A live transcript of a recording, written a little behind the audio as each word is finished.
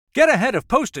Get ahead of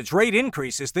postage rate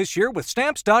increases this year with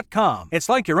Stamps.com. It's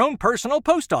like your own personal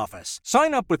post office.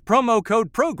 Sign up with promo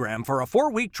code PROGRAM for a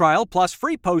 4-week trial plus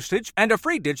free postage and a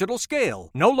free digital scale.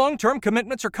 No long-term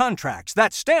commitments or contracts.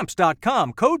 That's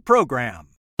Stamps.com, code PROGRAM.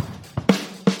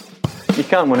 You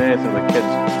can't win anything with kids.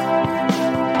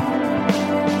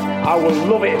 I will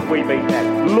love it if we beat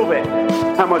them. Love it.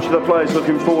 How much are the players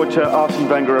looking forward to Arsene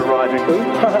Wenger arriving? Open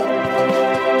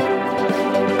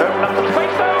up the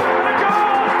space though.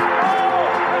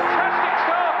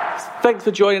 Thanks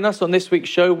for joining us on this week's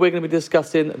show. We're going to be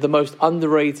discussing the most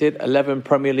underrated 11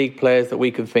 Premier League players that we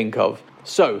can think of.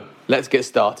 So, let's get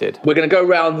started. We're going to go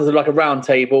round like a round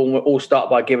table, and we'll all start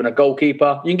by giving a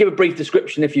goalkeeper. You can give a brief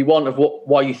description if you want of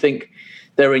why you think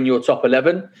they're in your top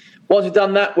 11. Once we've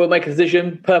done that, we'll make a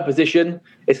decision per position.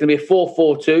 It's going to be a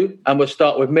 4-4-2, and we'll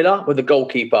start with Miller with the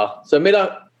goalkeeper. So,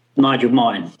 Miller. Nigel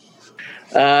Martin.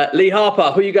 Lee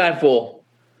Harper, who are you going for?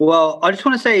 Well, I just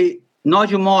want to say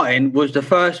Nigel Martin was the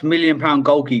first £1 million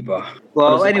goalkeeper.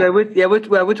 Well, anyway, we'll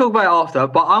talk about it after,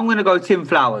 but I'm going to go Tim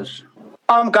Flowers.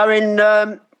 I'm going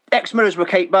ex-Middlesbrough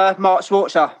keeper, Mark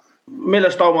Schwarzer. Miller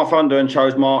stole my thunder and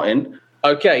chose Martin.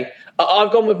 Okay,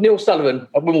 I've gone with Neil Sullivan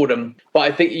of Wimbledon, but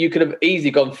I think you could have easily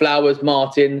gone Flowers,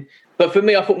 Martin. But for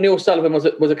me, I thought Neil Sullivan was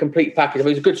a complete package. I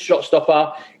mean, he's a good shot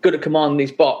stopper, good at commanding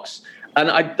his box.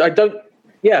 And I don't...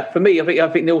 Yeah, for me, I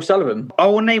think Neil Sullivan. I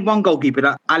will name one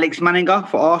goalkeeper, Alex Manninger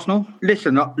for Arsenal.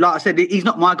 Listen, like I said, he's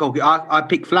not my goalkeeper. I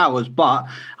picked Flowers, but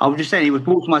I was just saying, he was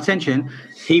brought to my attention.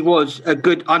 He was a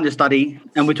good understudy,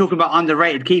 and we're talking about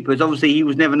underrated keepers. Obviously, he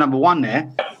was never number one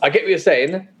there. I get what you're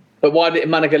saying, but why did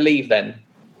Manninger leave then?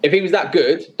 If he was that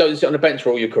good, don't sit on the bench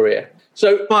for all your career.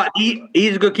 But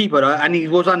he's a good keeper, though, and he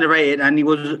was underrated, and he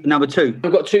was number two.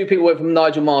 We've got two people away from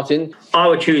Nigel Martin. I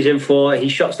would choose him for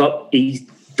his shot stop. He's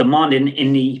demanding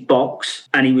in the box,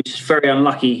 and he was very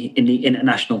unlucky in the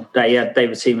international that he had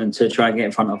David Seaman to try and get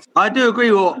in front of. I do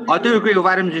agree with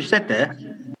Adam just said there.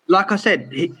 Like I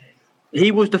said,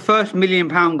 he was the first £1 million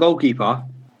goalkeeper.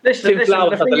 Listen,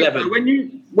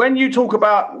 when you talk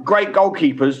about great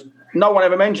goalkeepers, no one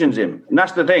ever mentions him, and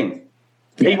that's the thing.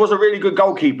 Yeah. He was a really good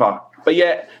goalkeeper, but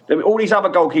yet all these other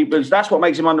goalkeepers, that's what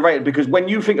makes him underrated, because when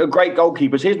you think of great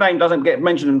goalkeepers, his name doesn't get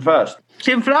mentioned first.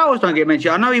 Tim Flowers don't get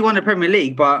mentioned. I know he won the Premier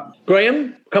League, but...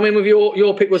 Graham, come in with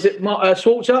your pick. Was it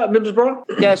Schwarzer at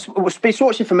Middlesbrough? Yes, it was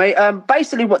Schwarzer for me.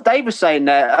 Basically, what Dave was saying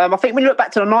there, I think when you look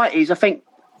back to the 90s, I think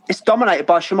it's dominated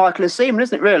by Schmeichel and Seaman,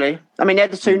 isn't it, really? I mean, they're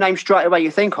the two names straight away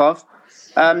you think of.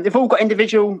 They've all got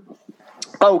individual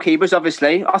goalkeepers,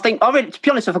 obviously. I think, to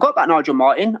be honest, I forgot about Nigel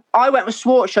Martin. I went with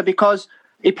Schwarzer because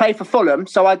he played for Fulham,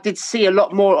 so I did see a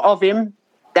lot more of him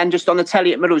than just on the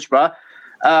telly at Middlesbrough.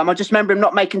 I just remember him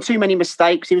not making too many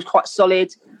mistakes. He was quite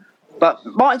solid. But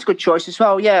Martin's a good choice as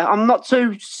well. Yeah, I'm not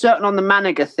too certain on the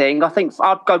Manninger thing. I think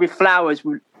I'd go with Flowers.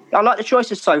 I like the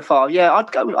choices so far. Yeah,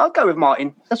 I'd go with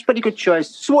Martin. That's a pretty good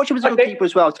choice. Schwarzer was a good keeper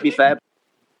as well, to be fair.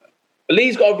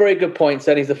 Lee's got a very good point,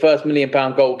 saying he's the first £1 million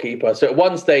goalkeeper. So at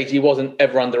one stage, he wasn't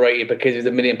ever underrated because he's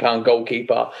a £1 million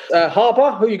goalkeeper.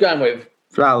 Harper, who are you going with?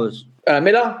 Flowers.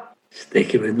 Miller?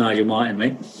 Sticking with Nigel Martin,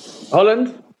 mate.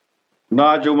 Holland?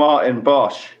 Nigel Martin,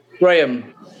 Bosch.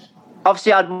 Graham?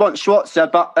 Obviously, I'd want Schwarzer,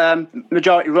 but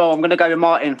majority role, I'm going to go with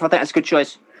Martin. I think that's a good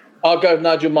choice. I'll go with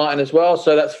Nigel Martin as well.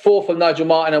 So that's 4 for Nigel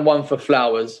Martin and 1 for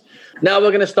Flowers. Now we're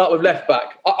going to start with left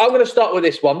back. I'm going to start with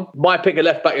this one. My pick of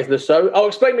left back is Lasso. I'll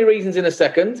explain my reasons in a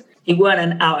second. He weren't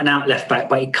an out-and-out left back,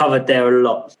 but he covered there a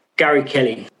lot. Gary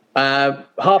Kelly. Harper?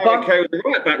 Gary Kelly was the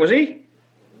right back, was he?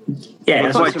 Yeah,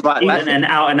 that's right. He wasn't an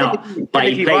out-and-out,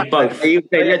 but he played both.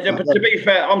 To be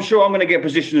fair, I'm sure I'm going to get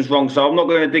positions wrong, so I'm not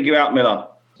going to dig you out, Miller.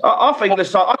 I think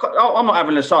Lasso. I'm not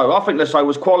having Lasso. I think Lasso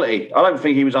was quality. I don't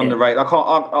think he was underrated. I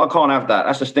can't have that.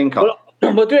 That's a stinker. Well,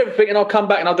 we'll do everything, and I'll come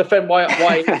back and I'll defend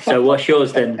why. So what's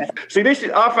yours then? See,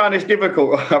 I found this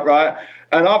difficult, right?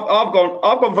 And I've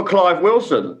gone for Clive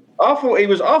Wilson. I thought he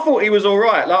was all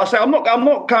right. Like I say, I'm not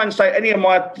going to say any of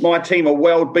my team are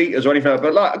world beaters or anything,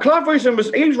 but like Clive Wilson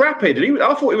was rapid.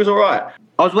 I thought he was all right.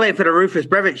 I was waiting for the Rufus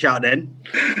Brevich shout then.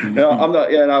 No, I'm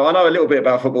not. Yeah, no, I know a little bit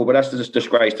about football, but that's just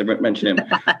disgrace to mention him.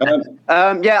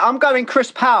 I'm going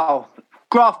Chris Powell,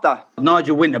 grafter.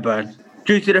 Nigel Winterburn.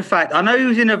 Due to the fact, I know he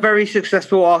was in a very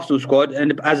successful Arsenal squad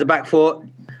and as a back foot,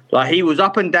 like he was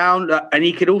up and down, and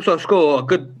he could also score a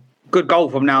good goal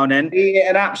from now and then. He hit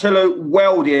an absolute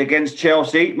weldy against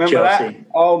Chelsea. Remember that?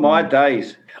 Oh my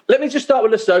days. Let me just start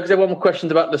with Lasso because everyone more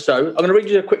questions about Lasso. I'm going to read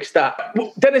you a quick stat.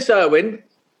 Dennis Irwin,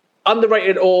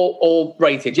 underrated or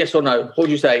rated? Yes or no? What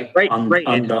would you say? Rated.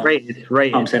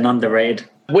 I'm saying underrated.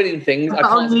 Winning things. The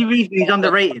only reason he's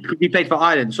underrated because he played for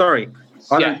Ireland. Sorry.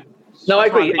 No, I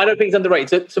agree. I don't think he's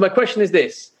underrated. So my question is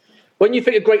this. when you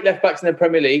think of great left backs in the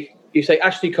Premier League, you say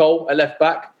Ashley Cole at left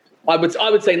back. I would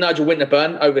say Nigel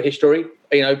Winterburn over history.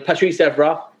 Patrice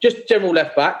Evra, just general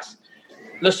left backs.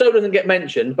 Lasseau doesn't get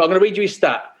mentioned, but I'm going to read you his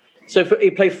stat. So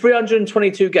he played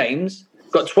 322 games,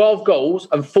 got 12 goals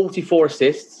and 44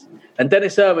 assists. And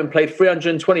Dennis Irwin played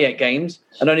 328 games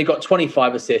and only got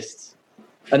 25 assists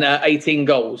and 18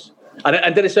 goals.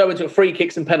 And Dennis Irwin took free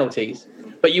kicks and penalties.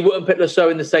 But you wouldn't put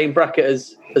Lasseau in the same bracket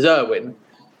as Irwin.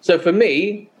 So for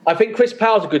me, I think Chris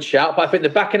Powell's a good shout, but I think the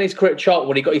back in his career chart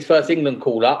when he got his first England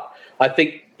call up, I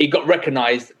think he got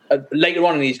recognised later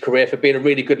on in his career for being a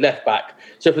really good left back.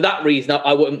 So for that reason,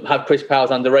 I wouldn't have Chris Powell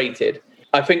as underrated.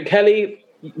 I think Kelly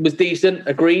was decent,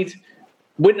 agreed.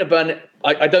 Winterburn,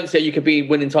 I don't see how you could be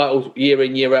winning titles year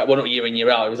in, year out. Well, not year in, year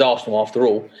out. It was Arsenal after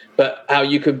all. But how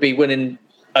you could be winning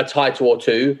a title or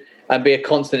two and be a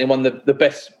constant in one of the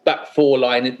best back four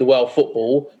line in the world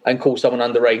football and call someone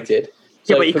underrated.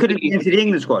 So but he couldn't get into the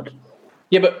England squad.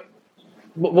 Yeah, but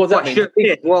what does that mean?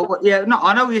 Yeah, well, yeah, no,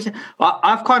 I know what you're saying.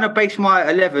 I've kind of based my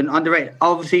 11 underrated,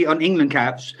 obviously, on England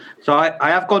caps. So I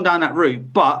have gone down that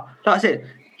route. But like I said,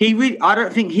 I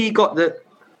don't think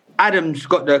Adams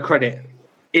got the credit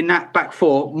in that back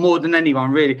four more than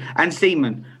anyone, really. And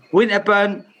Seaman.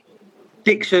 Winterburn,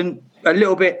 Dixon, a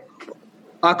little bit.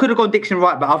 I could have gone Dixon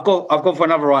right back. I've gone for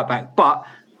another right back. But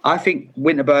I think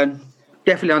Winterburn,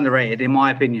 definitely underrated, in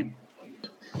my opinion.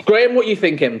 Graham, what are you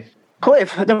thinking?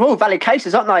 They're all valid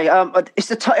cases, aren't they? It's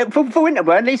for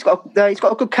Winterburn. He's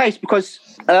got a good case because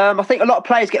I think a lot of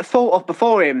players get thought of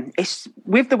before him. It's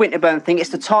with the Winterburn thing. It's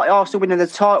the Arsenal winning the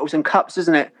titles and cups,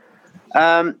 isn't it?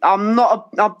 I'm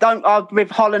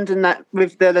with Holland and that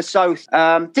with the South.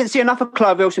 Didn't see enough of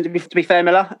Clive Wilson to be fair,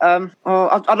 Miller.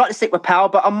 I'd like to stick with Powell,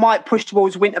 but I might push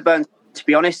towards Winterburn. To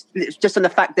be honest, it's just on the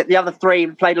fact that the other three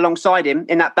who played alongside him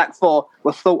in that back four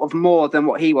were thought of more than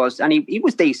what he was, and he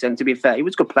was decent. To be fair, he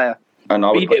was a good player. And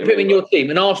you didn't put him in your team,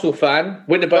 an Arsenal fan.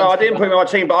 Winterburn. No, I didn't put him in my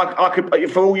team, but I could.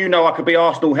 For all you know, I could be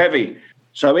Arsenal heavy.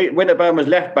 So Winterburn was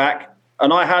left back,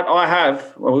 and I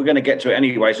have. Well, we're going to get to it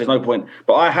anyway, so there's no point.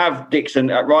 But I have Dixon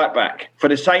at right back for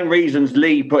the same reasons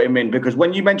Lee put him in, because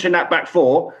when you mention that back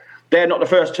four, they're not the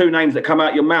first two names that come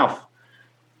out your mouth.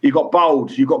 You've got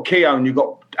Bold, you've got Keown, you've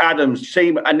got Adams,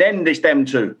 Seaman, and then there's them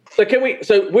two.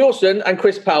 So Wilson and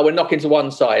Chris Powell were knocking to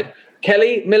one side.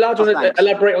 Kelly, Miller, do you want to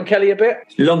elaborate on Kelly a bit?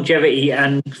 Longevity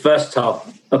and versatile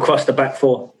across the back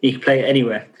four. He could play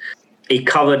anywhere. He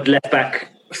covered left back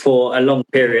for a long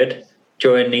period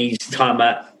during his time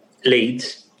at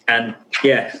Leeds. And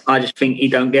yeah, I just think he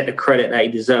don't get the credit that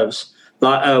he deserves.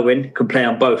 Like Irwin can play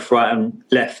on both right and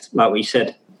left, like we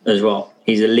said as well.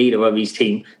 He's a leader of his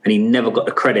team and he never got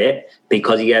the credit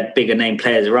because he had bigger name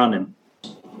players around him.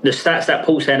 The stats that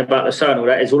Paul's saying about the and all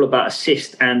that is all about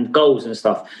assists and goals and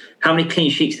stuff. How many clean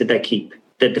sheets did they keep?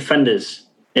 The defenders.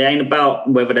 It ain't about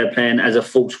whether they're playing as a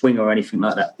false winger or anything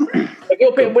like that. If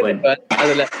you're putting Winterburn as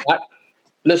a left back,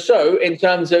 Lasseau, in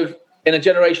terms of in a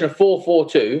generation of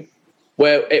 4-4-2,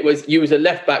 where it was you was a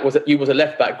left back, you was a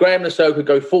left back. Graham Lasseau could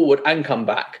go forward and come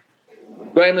back.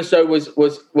 Graham Lasseau was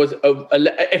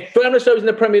if Graham Lasseau was in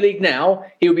the Premier League now,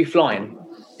 he would be flying.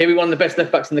 He'd be one of the best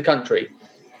left backs in the country.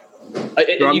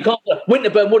 You can't.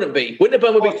 Winterburn wouldn't be.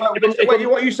 Winterburn would be.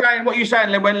 What are you saying? What are you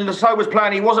saying? When Lasseau was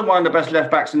playing, he wasn't one of the best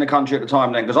left backs in the country at the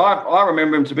time. Then, because I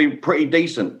remember him to be pretty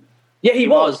decent. Yeah, he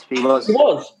was. He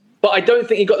was. But I don't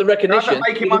think he got the recognition. Does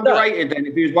that make him underrated then?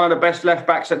 If he was one of the best left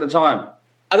backs at the time.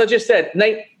 As I just said,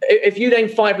 if you name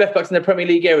 5 left backs in the Premier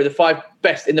League era, the 5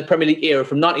 best in the Premier League era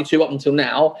from '92 up until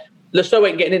now, Lasseau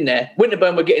ain't getting in there.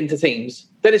 Winterburn would get into teams.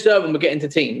 Dennis Irwin would get into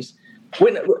teams.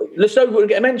 Lasseau wouldn't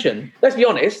get a mention. Let's be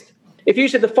honest. If you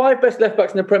said the 5 best left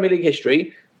backs in the Premier League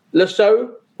history,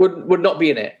 Lasseau would not be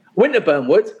in it. Winterburn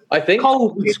would, I think.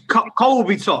 Cole would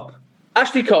be top.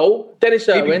 Ashley Cole, Dennis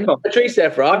Irwin, Patrice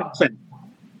Evra, 100%.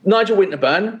 Nigel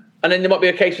Winterburn, and then there might be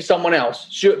a case for someone else.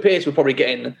 Stuart Pearce would probably get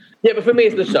in. Yeah, but for me,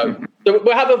 it's Lasseau. So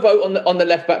we'll have a vote on the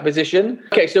left back position.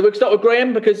 Okay, so we'll start with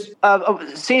Graham because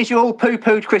seeing as you all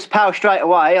poo-pooed Chris Powell straight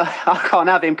away, I can't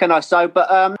have him, can I? So,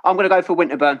 but I'm going to go for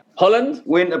Winterburn. Holland,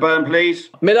 Winterburn, please.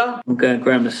 Miller, I'm going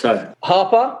Graham Lasseau.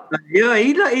 Harper, yeah,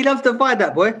 he loves to fight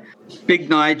that boy. Big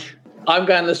Nige. I'm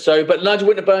going Lasseau, but Nigel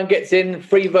Winterburn gets in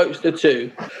 3 votes to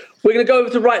 2. We're going to go over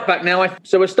to right back now.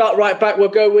 So we'll start right back. We'll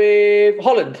go with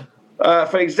Holland.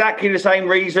 For exactly the same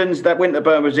reasons that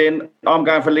Winterburn was in, I'm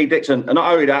going for Lee Dixon. And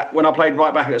not only that, when I played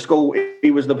right back at school,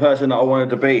 he was the person that I wanted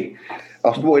to be.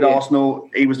 I supported Arsenal.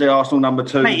 He was the Arsenal number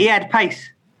 2. Mate, he had pace.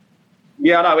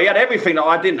 Yeah, I know. He had everything that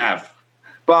I didn't have.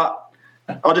 But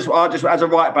I just as a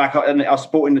right back and I was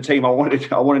supporting the team. I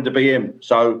wanted to be him.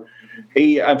 So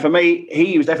for me,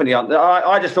 he was definitely.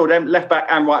 I just thought them left back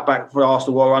and right back for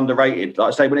Arsenal were underrated.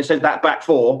 Like I say, when it says that back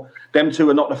four, them two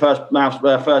are not the first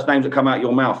names that come out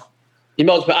your mouth. You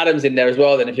might as well put Adams in there as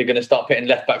well. Then, if you're going to start putting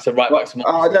left backs and right backs. Can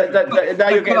I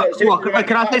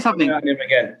say something?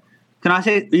 Again. Can I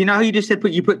say? You know who you just said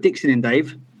you put Dixon in,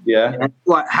 Dave? Yeah.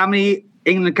 What? How many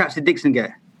England caps did Dixon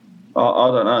get? I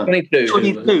don't know.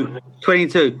 22.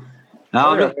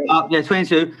 Yeah,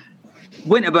 22.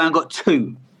 Winterburn got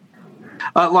 2.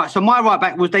 Right, so my right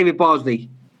back was David Bardsley.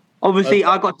 Obviously,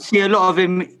 I got to see a lot of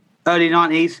him early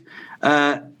 90s.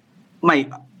 Mate,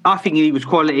 I think he was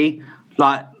quality.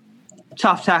 Like,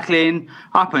 tough tackling,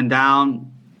 up and down,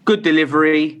 good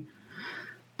delivery.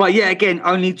 But yeah, again,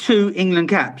 only 2 England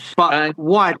caps. But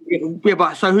why? Yeah,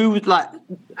 but so who was like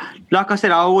I said,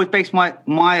 I always base my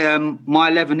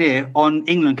 11 here on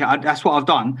England cap. That's what I've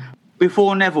done.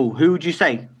 Before Neville, who would you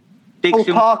say?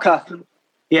 Dixon? Paul Parker.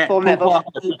 Yeah, Paul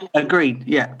Parker. Agreed.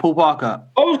 Yeah, Paul Parker.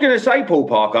 I was going to say Paul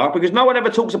Parker because no one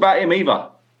ever talks about him either.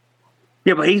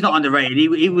 Yeah, but he's not underrated.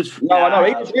 He was. No,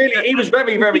 I know. He was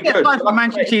very, very good. From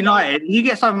Manchester United, you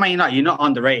get something Man United, you're not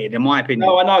underrated, in my opinion.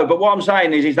 No, I know. But what I'm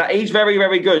saying is that he's very,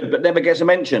 very good, but never gets a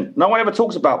mention. No one ever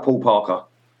talks about Paul Parker.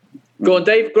 Go on,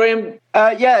 Dave. Graham.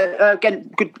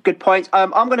 Again, good point.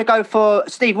 I'm going to go for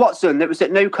Steve Watson. That was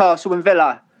at Newcastle and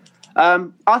Villa.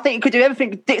 I think he could do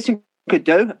everything Dixon could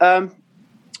do. I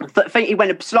think he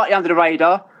went slightly under the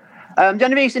radar. The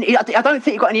only reason I don't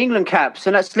think he got any England caps,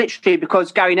 and that's literally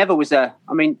because Gary Neville was there.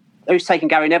 I mean, who's taking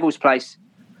Gary Neville's place?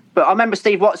 But I remember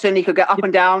Steve Watson. He could get up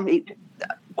and down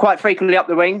quite frequently up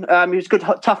the wing. He was a good,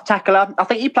 tough tackler. I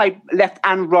think he played left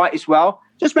and right as well.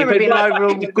 Just remember being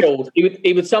overall good.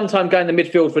 He would sometimes go in the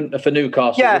midfield for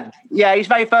Newcastle. Yeah, he's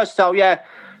very versatile. Yeah,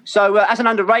 so as an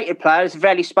underrated player, it's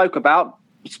rarely spoke about,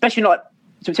 especially not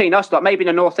between us, like maybe in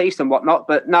the northeast and whatnot.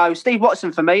 But no, Steve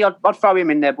Watson for me. I'd throw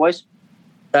him in there, boys.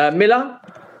 Miller?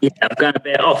 Yeah, I'm going a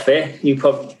bit off here. You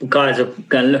guys are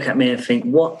going to look at me and think,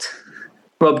 what?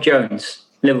 Rob Jones,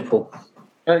 Liverpool.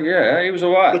 Yeah, he was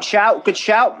all right. Good shout.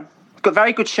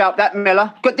 Very good shout, that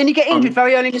Miller. Didn't he get injured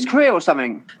very early in his career or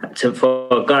something? For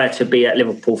a guy to be at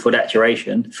Liverpool for that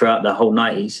duration throughout the whole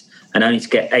 90s and only to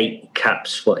get 8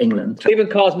 caps for England. Stephen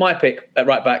Carr's my pick at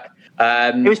right back.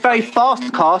 He was very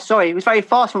fast, Carr. Sorry, he was very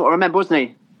fast from what I remember, wasn't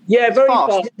he? Yeah, very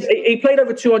fast. He played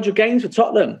over 200 games for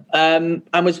Tottenham and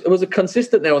was a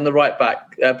consistent there on the right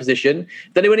back position.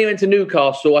 Then when he went to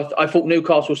Newcastle, I thought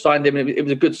Newcastle signed him and it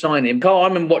was a good signing. Carl, I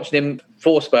remember watching him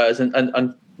for Spurs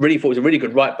and really thought he was a really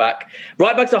good right back.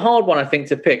 Right back's a hard one, I think,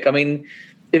 to pick. I mean,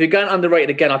 if you're going underrated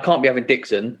again, I can't be having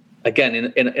Dixon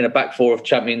again in a back four of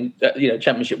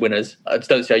championship winners. I just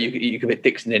don't see how you can put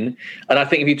Dixon in. And I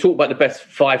think if you talk about the best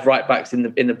 5 right backs in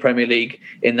the Premier League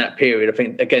in that period, I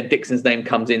think again Dixon's name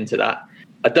comes into that.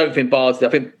 I don't think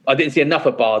Bardsley. I didn't see enough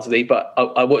of Bardsley, but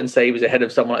I wouldn't say he was ahead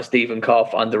of someone like Stephen Carr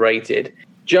for underrated.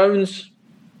 Jones,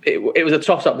 it was a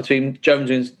toss up between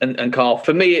Jones and Carr.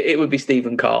 For me, it would be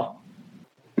Stephen Carr.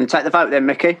 And take the vote then,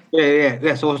 Mickey.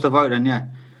 Yeah. So what's the vote then? Yeah.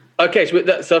 Okay,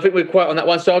 so I think we're quite on that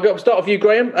one. So I'll start with you,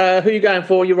 Graham. Who are you going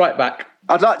for? You're right back.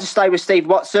 I'd like to stay with Steve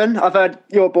Watson. I've heard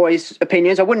your boys'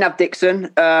 opinions. I wouldn't have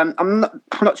Dixon. I'm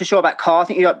not too sure about Carr. I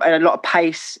think he had a lot of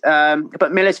pace.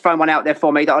 But Miller's thrown one out there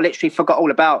for me that I literally forgot all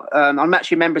about. I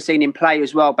actually remember seeing him play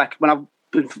as well back when I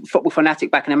was a football fanatic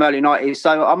back in the early 90s.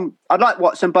 So I'd like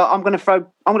Watson, but I'm going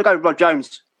to go with Rod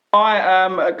Jones. I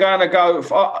am going to go.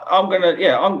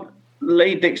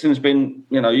 Lee Dixon's been,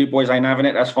 you boys ain't having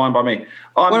it. That's fine by me.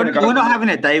 We're not having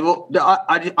it, Dave.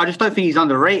 I just don't think he's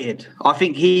underrated. I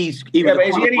think is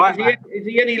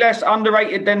he any less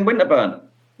underrated than Winterburn?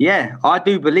 Yeah, I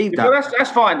do believe that. That's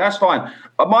fine. That's fine.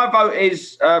 But my vote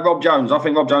is Rob Jones. I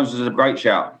think Rob Jones is a great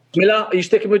shout. Miller, are you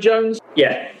sticking with Jones?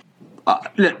 Yeah.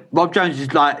 Look, Rob Jones is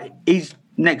he's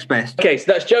next best. Okay,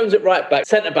 so that's Jones at right back,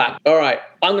 centre back. All right,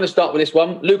 I'm going to start with this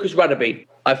one. Lucas Radebe.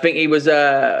 I think he was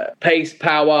pace,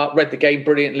 power, read the game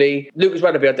brilliantly. Lucas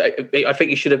Radebe, I think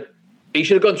he should have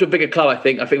gone to a bigger club. I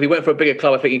think if he went for a bigger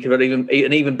club, I think he could have an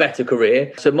even better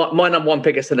career. So my number one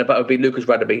pick at centre back would be Lucas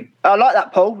Radebe. I like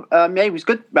that, Paul. He was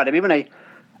good, Radebe, wasn't he?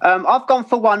 I've gone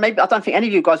for one. Maybe I don't think any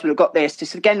of you guys would have got this. This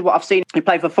is again what I've seen. He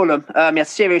played for Fulham. He had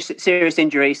serious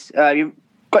injuries. He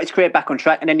got his career back on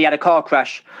track, and then he had a car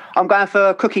crash. I'm going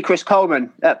for Cookie Chris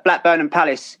Coleman at Blackburn and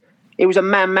Palace. He was a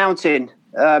man mountain.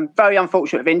 Very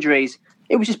unfortunate with injuries.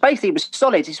 It was just basically, it was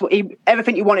solid. It's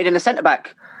everything you wanted in a centre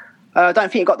back. I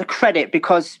don't think he got the credit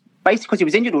because he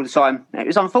was injured all the time. It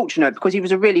was unfortunate because he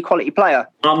was a really quality player.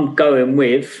 I'm going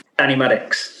with Danny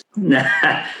Maddox.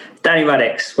 Danny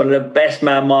Maddox, one of the best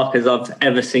man markers I've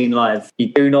ever seen live. You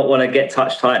do not want to get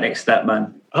touched tight next to that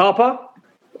man. Harper?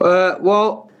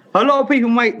 Well, a lot of people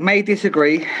may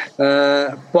disagree,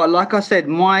 but like I said,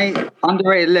 my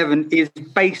underrated 11 is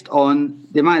based on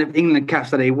the amount of England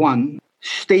caps that he won.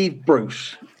 Steve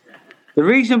Bruce. The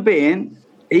reason being,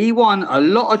 he won a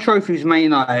lot of trophies with Man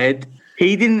United.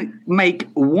 He didn't make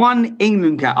one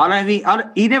England cap.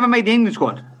 He never made the England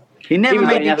squad. He never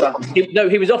made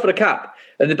it. He was offered a cap.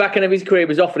 At the back end of his career, he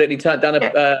was offered it and he turned down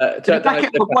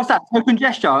what's that? Token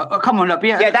gesture? Oh, come on, look.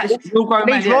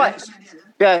 That's right.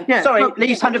 Yeah. Sorry,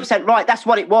 Lee's 100% right. That's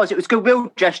what it was. It was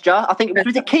goodwill gesture. I think it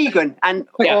was Keegan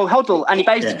or Hoddle, and he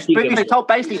basically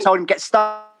told him get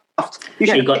stuffed. He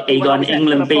got an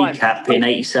England B cap in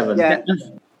 '87. Yeah.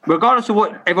 Regardless of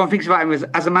what everyone thinks about him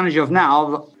as a manager of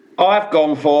now, I've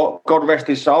gone for, God rest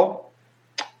his soul,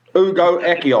 Ugo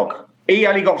Ekiok. He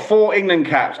only got 4 England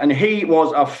caps, and he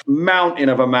was a mountain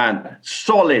of a man.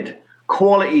 Solid,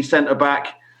 quality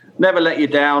centre-back, never let you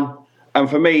down. And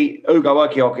for me, Ugo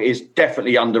Ekiok is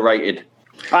definitely underrated.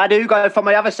 I had Ugo for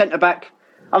my other centre-back.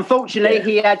 Unfortunately,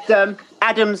 he had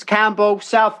Adams, Campbell,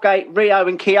 Southgate, Rio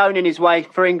and Keown in his way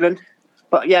for England.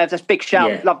 But yeah, that's a big shout.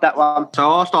 Yeah. Love that one. So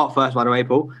I'll start first, by the way,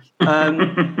 Paul.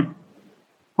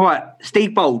 Right,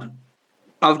 Steve Bold.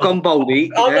 I've gone Boldy.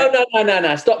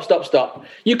 No. Stop.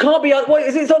 You can't be...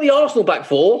 It's not the Arsenal back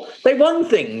four. They won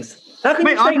things. How can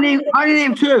you say... I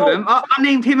named 2 of them. I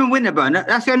named him and Winterburn.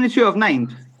 That's the only 2 I've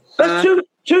named. That's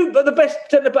two of the best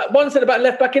centre-back, one centre-back and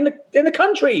left-back in the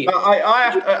country.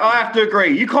 I have to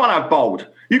agree. You can't have Bold.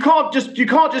 You can't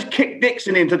just kick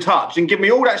Dixon into touch and give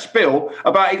me all that spill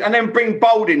about it and then bring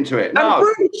Bold into it. No.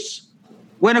 And Bruce.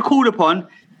 When I called upon,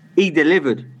 he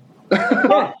delivered.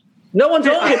 No one's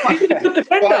arguing. He's a good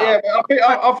defender.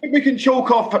 I think we can chalk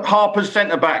off Harper's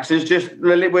centre-backs as just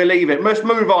we'll leave it. Let's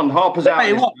move on. Harper's out.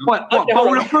 Hey, what?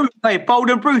 Bold and Bruce? Hey, Bold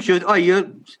and Bruce.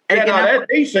 They're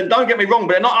decent. Don't get me wrong,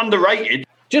 but they're not underrated.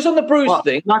 Just on the Bruce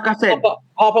thing, like I said,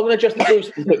 Harper, I'm going to adjust the Bruce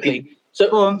thing quickly. So,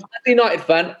 as a United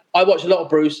fan, I watched a lot of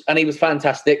Bruce, and he was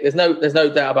fantastic. There's no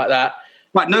doubt about that.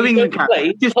 Right, no England caps.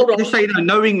 Just say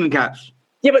no England caps.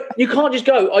 Yeah, but you can't just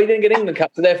go, he didn't get England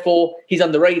cap, so therefore he's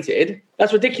underrated.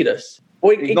 That's ridiculous.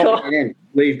 He can't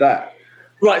leave that.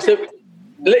 Right, so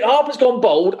Harper's gone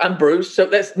Bold and Bruce. So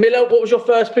Miller, what was your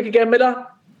first pick again, Miller?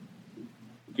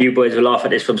 You boys will laugh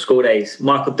at this from school days.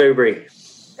 Michael Dewberry.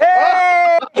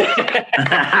 Hey!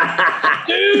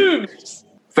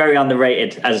 Very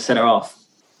underrated as a centre-half.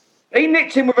 He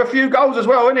nicked him with a few goals as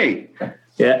well, didn't he?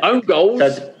 Yeah. Own goals?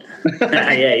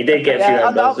 Yeah, he did get a few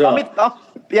own goals as well.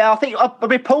 I think I'm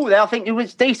with Paul there. I think it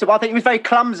was decent, but I think he was very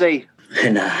clumsy.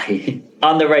 Nah,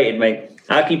 underrated, mate.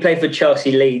 How can you play for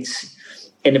Chelsea Leeds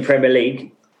in the Premier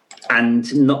League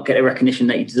and not get the recognition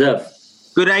that you deserve?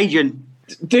 Good agent.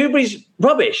 Dewberry's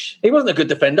rubbish. He wasn't a good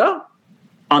defender.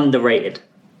 Underrated.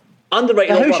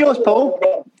 Who's yours, Paul?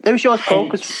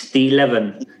 Hence the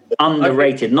 11.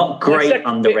 Underrated, not great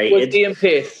underrated. Was Ian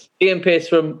Pearce. Ian Pearce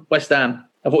from West Ham.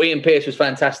 I thought Ian Pearce was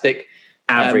fantastic.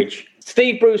 Average.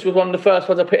 Steve Bruce was one of the first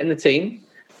ones I put in the team,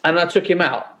 and I took him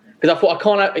out because I thought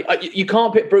you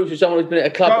can't pick Bruce with someone who's been at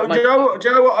a club. Do you know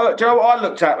what I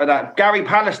looked at with that? Gary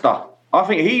Pallister. I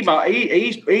think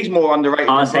he's more underrated.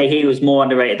 I'd say he was more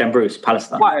underrated than Bruce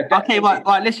Pallister.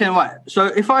 Right. Listen. So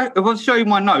if I show you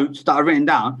my notes that I've written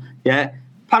down,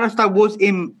 Pallister was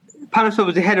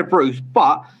the head of Bruce,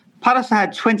 but Pallister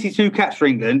had 22 caps for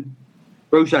England.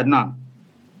 Bruce had none.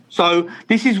 So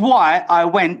this is why I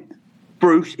went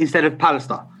Bruce instead of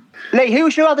Pallister. Lee, who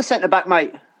was your other centre-back,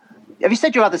 mate? Have you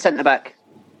said your other centre-back?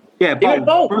 Yeah,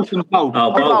 Bold. Bruce and Bold.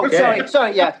 Bold.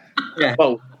 Sorry, yeah.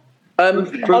 Bold. Alan,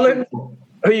 who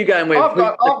are you going with? I've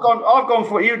gone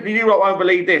for you won't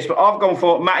believe this, but I've gone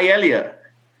for Matty Elliott.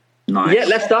 Nice. Yeah,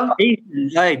 Leicester.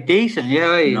 Decent.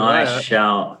 Yeah. Nice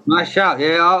shout. Nice shout.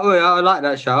 Yeah, I like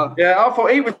that shout. Yeah, I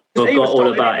thought he was. Forgot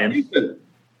all about him. Decent.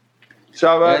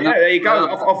 So there you go.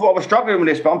 I thought I was struggling with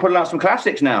this, but I'm putting out some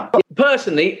classics now.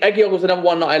 Personally, Ekiog was the number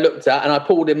one that I looked at, and I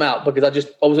pulled him out because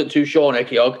I wasn't too sure on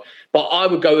Ekiog. But I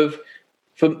would go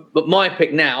with my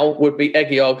pick now would be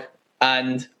Ekiog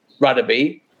and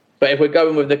Radaby. But if we're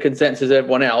going with the consensus of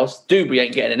everyone else, Dewberry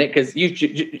ain't getting in it because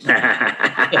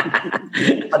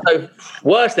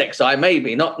worst XI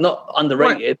maybe, not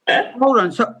underrated. Right. Hold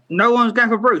on, so no one's going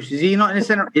for Bruce. Is he not in the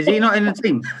centre? Is he not in the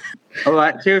team? All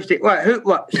right, seriously. Right, who?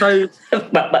 What? So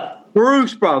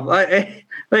Bruce, bruv.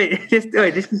 Wait, just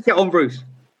get on Bruce.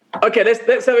 Okay, let's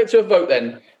have it to a vote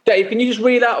then. Dave, can you just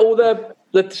read out all the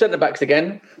centre backs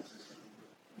again?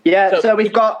 Yeah. So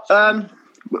we've got.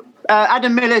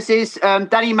 Adam Miller's is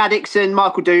Danny Maddox and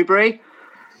Michael Dewberry.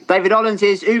 David Holland's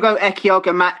is Ugo Ekiog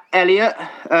and Matt Elliott.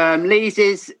 Lee's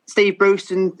is Steve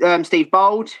Bruce and Steve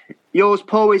Bold. Yours,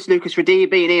 Paul, is Lucas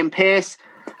Radibi and Ian Pearce.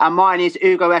 And mine is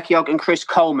Ugo Ekiog and Chris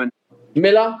Coleman.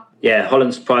 Miller? Yeah,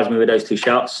 Holland surprised me with those 2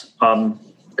 shouts. I'm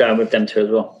going with them 2 as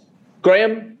well.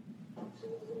 Graham?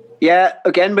 Yeah,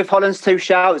 again, with Holland's 2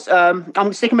 shouts.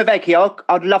 I'm sticking with Ekiog.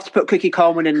 I'd love to put Cookie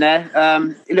Coleman in there.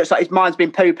 It looks like his mind's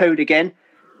been poo-pooed again.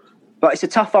 But it's a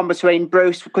tough one between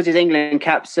Bruce, because he's England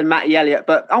caps, and Matty Elliott.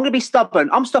 But I'm going to be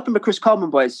stubborn. I'm stopping with Chris Coleman,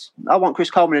 boys. I want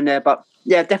Chris Coleman in there. But,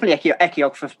 yeah, definitely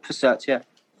Ekiog for certs, yeah.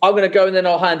 I'm going to go and then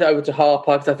I'll hand it over to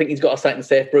Harper because I think he's got something to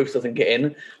say if Bruce doesn't get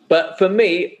in. But for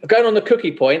me, going on the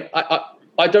Cookie point,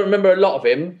 I don't remember a lot of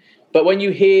him. But when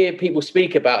you hear people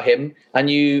speak about him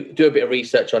and you do a bit of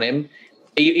research on him,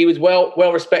 he was well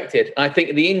respected. And I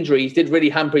think the injuries did really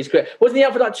hamper his career. Wasn't he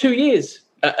out for like 2 years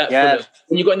at Fulham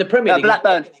when you got in the Premier League?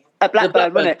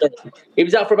 Blackburn, wasn't it? He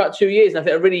was out for about 2 years, and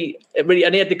I think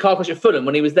and he had the car crash at Fulham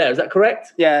when he was there. Is that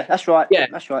correct? Yeah, that's right. Yeah,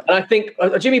 that's right. And I think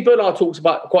Jimmy Bullard talks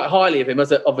about quite highly of him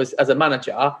as a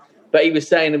manager, but he was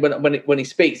saying when he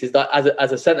speaks is that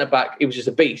as a centre back, he was just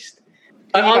a beast.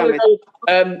 I'm going to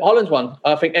go Holland's one.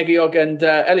 I think Egiog and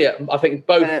Elliott. I think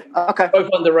both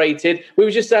underrated. We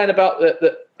were just saying about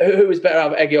who was better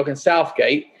out of Egiog and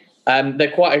Southgate.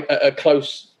 They're quite a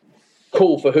close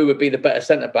call for who would be the better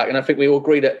centre back, and I think we all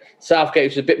agree that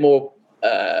Southgate was a bit more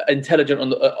intelligent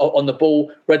on the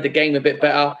ball, read the game a bit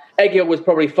better. Egiog was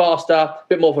probably faster, a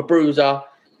bit more of a bruiser.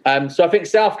 So I think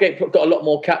Southgate got a lot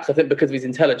more caps, I think, because of his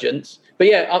intelligence. But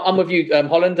yeah, I'm with you,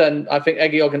 Holland, and I think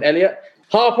Egiog and Elliott.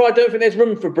 Harper, I don't think there's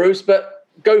room for Bruce, but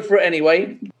go for it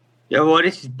anyway. Yeah, well,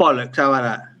 this is bollocks. How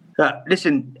about that?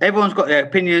 Listen, everyone's got their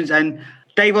opinions, and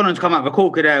Dave Holland's come out of a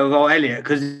corker there with old Elliott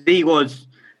because he was.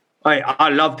 I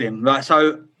loved him.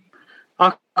 So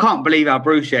I can't believe how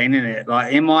Bruce ain't in it.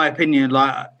 In my opinion,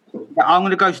 I'm going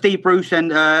to go Steve Bruce and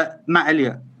Matt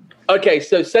Elliott. Okay,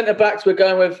 so centre backs, we're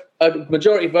going with a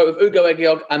majority vote of Ugo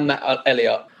Egiog and Matt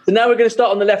Elliott. So now we're going to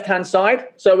start on the left-hand side.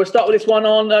 So we'll start with this one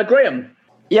on Graham.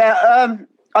 Yeah,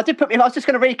 I was just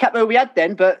going to recap who we had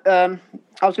then, but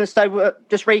I was going to say,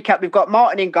 just recap, we've got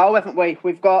Martin in goal, haven't we?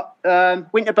 We've got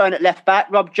Winterburn at left back,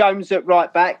 Rob Jones at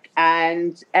right back,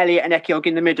 and Elliott and Ekiog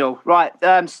in the middle. Right,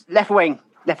 left wing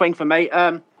for me.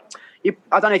 I don't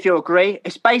know if you'll agree.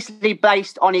 It's basically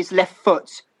based on his left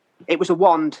foot. It was a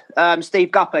wand,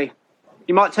 Steve Guppy.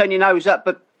 You might turn your nose up,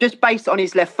 but just based on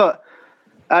his left foot.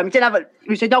 He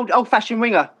was an old-fashioned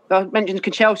winger. I mentioned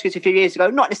Kanchelskis a few years ago,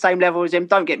 not the same level as him,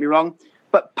 don't get me wrong,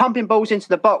 but pumping balls into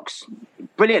the box,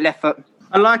 brilliant left foot.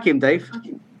 I like him, Dave.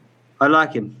 I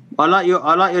like him. I like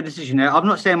your decision there. I'm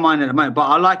not saying mine at the moment, but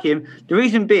I like him. The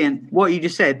reason being, what you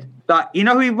just said, you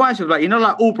know who he reminds me of? Like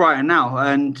Albrighton now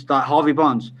and like Harvey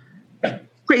Barnes.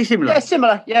 Pretty similar. Yeah,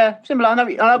 similar. I know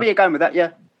where you're going with that.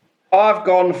 Yeah. I've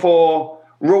gone for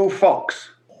Rule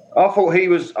Fox. I thought he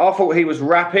was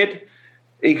rapid.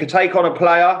 He could take on a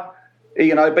player.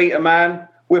 Beat a man,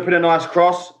 whipping a nice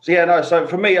cross. So So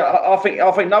for me, I think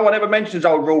no one ever mentions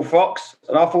old Rule Fox,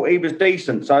 and I thought he was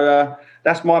decent. So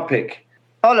that's my pick.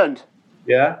 Holland.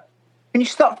 Yeah. Can you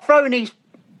stop throwing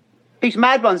these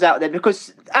mad ones out there,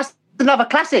 because that's another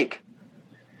classic.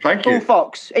 Thank you. Rule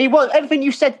Fox. He was everything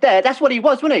you said there. That's what he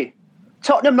was, wasn't he?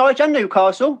 Tottenham, Norwich, and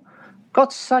Newcastle.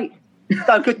 God's sake.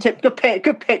 No, good tip. Good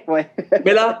pick, boy.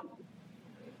 Miller.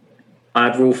 I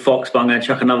had Rule Fox, but I'm going to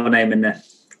chuck another name in there.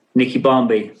 Nicky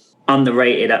Barmby,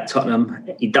 underrated at Tottenham.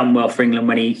 He done well for England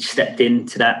when he stepped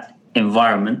into that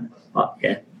environment. But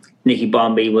yeah, Nicky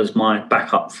Barmby was my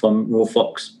backup from Rule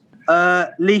Fox.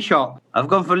 Lee Sharp. I've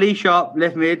gone for Lee Sharp,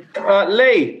 left mid.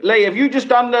 Lee, have you just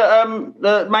done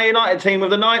the Man United team of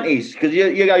the 90s? Because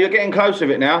you're getting close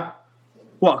with it now.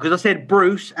 What? Because I said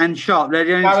Bruce and Sharp. They're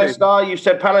the only Pallister, you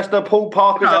said Pallister, Paul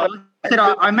Parker.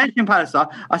 No, I mentioned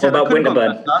Pallister. I said what about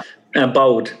Winterburn and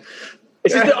Bold?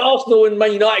 This is the Arsenal and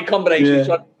Man United combination.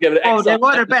 Yeah. They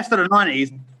were the best of the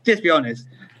 90s, just be honest.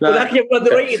 Well, that can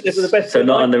underrated. This was the best. So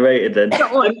not underrated then.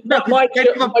 My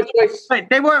choice.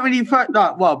 They weren't really first.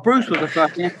 Bruce was the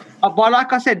first. Yeah. But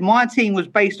like I said, my team was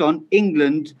based on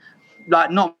England,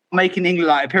 not making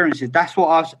England appearances. That's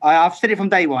what I've said it from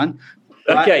day one.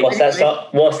 Okay. What's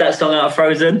that song out of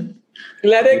Frozen?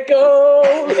 Let it go.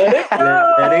 Let it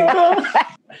go. Let it go.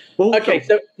 Okay,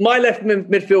 so my left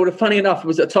midfielder, funny enough,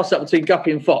 was a toss-up between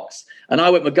Guppy and Fox, and I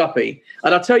went with Guppy.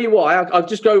 And I'll tell you why. I'll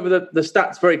just go over the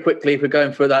stats very quickly if we're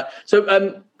going through that.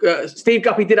 So Steve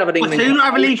Guppy did have an England... So you're not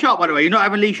having Lee Sharp, by the way? You're not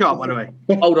having Lee Sharp, by the way?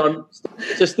 Hold on.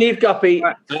 So Steve Guppy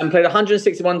played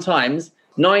 161 times,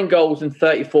 9 goals and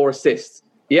 34 assists.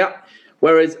 Yeah.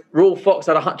 Whereas Rule Fox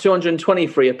had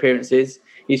 223 appearances.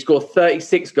 He scored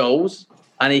 36 goals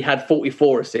and he had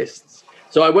 44 assists.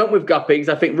 So I went with Guppy because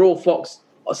I think Raw Fox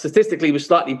statistically was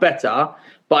slightly better,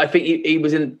 but I think he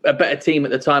was in a better team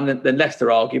at the time than Leicester,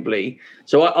 arguably.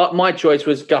 So my choice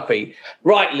was Guppy.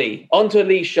 Right, Lee. On to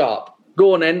Lee Sharp.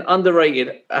 Go on then.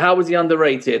 Underrated. How was he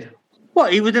underrated?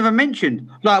 What, he was never mentioned?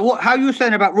 Like what? How you were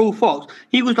saying about Raw Fox?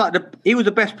 He was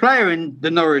the best player in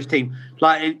the Norwich team,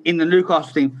 like in the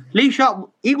Newcastle team. Lee Sharp,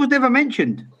 he was never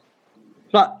mentioned.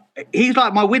 Like he's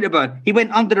like my Winterbird. He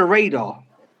went under the radar.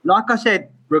 Like I said,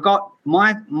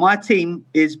 my team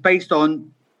is based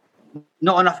on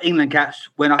not enough England caps.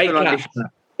 When I feel like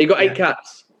he got 8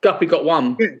 caps. Guppy got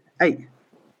 1. Yeah, 8.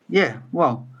 Yeah,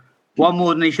 well, 1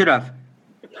 more than he should have.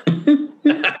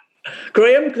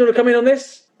 Graham, can you come in on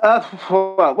this?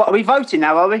 Well, what are we voting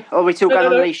now? Are we? Or are we still going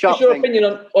on Lee Sharp? What's your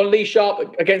opinion on Lee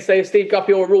Sharp against Steve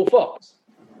Guppy or Raw Fox?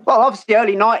 Well, obviously,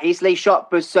 early 90s, Lee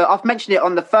Sharp was. I've mentioned it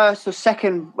on the first or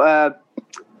second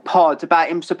pod about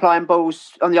him supplying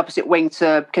balls on the opposite wing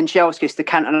to Kanchelskis, to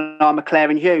Cantona,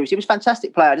 McClare and Hughes. He was a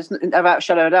fantastic player, doesn't without a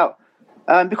shadow of a doubt.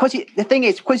 Because the thing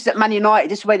is, because he's at Man United,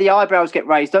 this is where the eyebrows get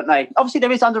raised, don't they? Obviously,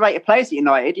 there is underrated players at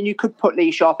United, and you could put Lee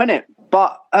Sharp in it.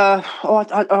 But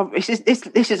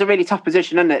this is a really tough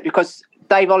position, isn't it? Because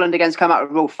Dave Holland against come out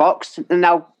with Raw Fox, and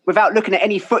now without looking at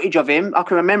any footage of him, I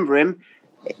can remember him.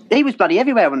 He was bloody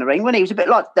everywhere on the ring, wasn't he? He was a bit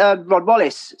like Rod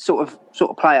Wallace sort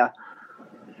of player.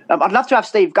 I'd love to have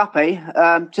Steve Guppy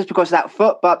just because of that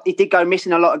foot, but he did go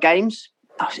missing a lot of games.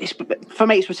 For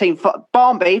me, it's between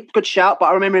Barnby, good shout, but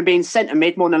I remember him being centre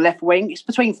mid more than left wing. It's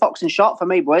between Fox and Sharp for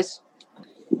me, boys.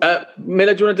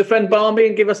 Miller, do you want to defend Barnby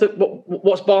and give us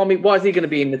what's Barnby? Why is he going to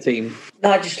be in the team?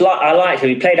 No, I liked him.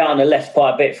 He played out on the left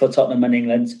quite a bit for Tottenham and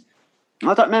England.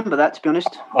 I don't remember that, to be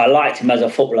honest. I liked him as a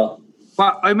footballer.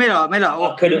 But Miller,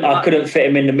 I couldn't fit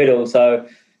him in the middle, so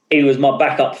he was my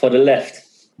backup for the left.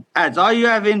 Ads, are you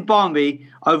having Barnby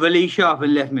over Lee Sharp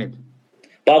in left mid?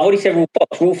 But I've already said Raw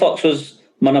Fox. Raw Fox was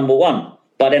my number 1,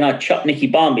 but then I chucked Nicky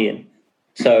Barnby in.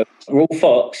 So Raw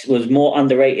Fox was more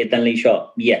underrated than Lee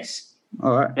Sharp. Yes.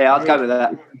 All right. Yeah, I'd go with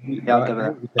that.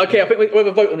 Okay, I think we have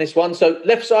a vote on this one. So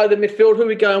left side of the midfield, who are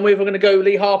we going with? We're going to go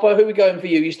Lee Harper. Who are we going for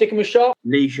you? You sticking with Sharp?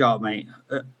 Lee Sharp, mate.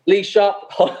 Lee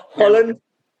Sharp, Holland.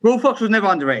 Raw Fox was never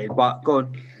underrated, but go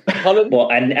on. Holland.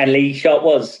 What? And Lee Sharp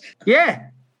was? Yeah.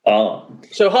 Oh.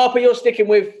 So Harper, you're sticking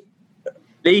with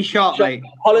Lee Sharp, mate.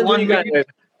 Holland, who are you going with?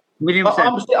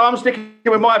 I'm sticking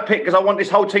with my pick because I want this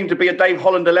whole team to be a Dave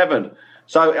Holland 11.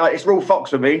 So it's Raw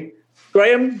Fox for me.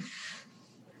 Graham?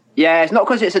 Yeah, it's not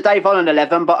because it's a Dave Holland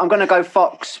 11, but I'm going to go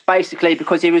Fox, basically,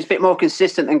 because he was a bit more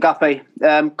consistent than Guppy.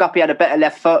 Guppy had a better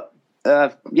left foot.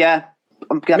 I'm going to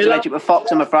have to make it with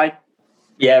Fox, I'm afraid.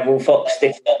 Yeah, Raw Fox,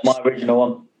 my original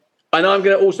one. And I'm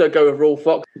going to also go with Raw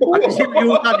Fox. I can see what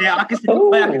you've all done here. I can see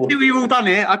what you've all done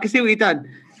here. I can see what you've done.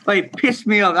 Wait, pissed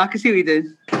me off. I can see what you did.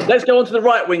 Let's go on to the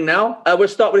right wing now. We'll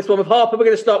start with this one with Harper. We're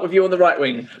going to start with you on the right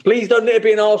wing. Please don't let it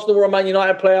be an Arsenal or a Man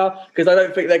United player because I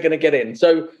don't think they're going to get in.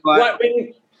 So, right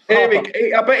wing.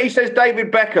 I bet he says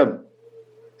David Beckham.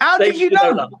 How did you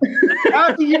know?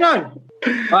 How did you know?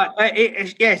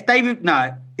 Yes, David.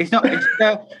 No, it's not. It's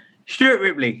Stuart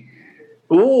Ripley.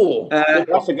 Ooh,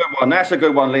 that's a good one. That's a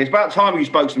good one, Lee. It's about time you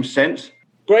spoke some sense.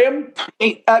 Graham?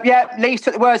 Lee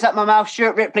took the words out of my mouth.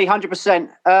 Stuart Ripley,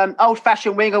 100%.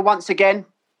 Old-fashioned winger once again.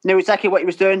 Knew exactly what he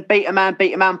was doing. Beat a man,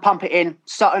 pump it in.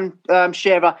 Sutton,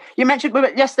 Shearer. You mentioned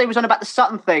yesterday was on about the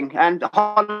Sutton thing, and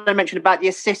Holland mentioned about the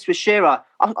assists with Shearer.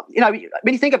 When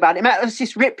you think about it,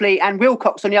 assist Ripley and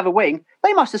Wilcox on the other wing,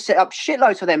 they must have set up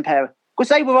shitloads for them pair because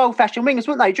they were old-fashioned wingers,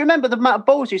 weren't they? Do you remember the amount of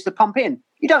balls he used to pump in?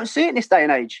 You don't see it in this day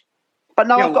and age. But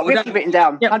no, I've got Ripley written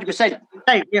down, 100%.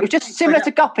 It was just similar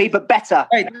to Guppy, but better.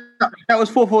 That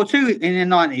was 4-4-2 in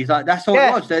the 90s. Like that's all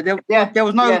it was.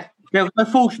 There was no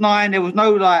false nine. There was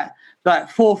no like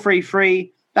 4-3-3.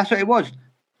 That's what it was.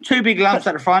 2 big lamps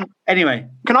at the front. Anyway,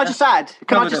 can I just add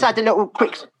a little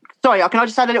quick? Sorry, can I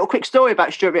just add a little quick story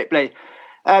about Stuart Ripley?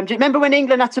 Do you remember when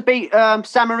England had to beat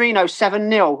San Marino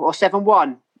 7-0 or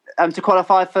 7-1 to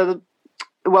qualify for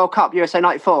the World Cup USA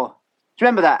 '94? Do you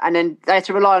remember that? And then they had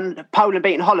to rely on Poland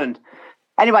beating Holland.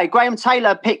 Anyway, Graham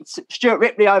Taylor picked Stuart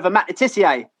Ripley over Matt Le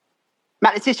Tissier.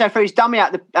 Matt Le Tissier threw his dummy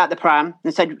out the pram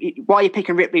and said, "Why are you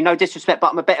picking Ripley? No disrespect,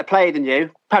 but I'm a better player than you."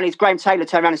 Apparently, Graham Taylor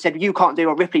turned around and said, "You can't do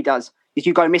what Ripley does. If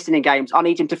you go missing in games, I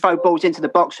need him to throw balls into the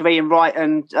box for Ian Wright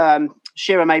and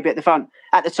Shearer maybe at the front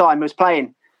at the time he was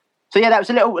playing." So yeah, that was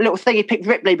a little thing. He picked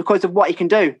Ripley because of what he can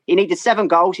do. He needed 7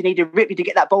 goals. He needed Ripley to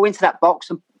get that ball into that box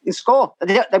and score.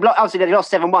 Obviously, they lost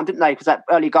 7-1, didn't they? Because that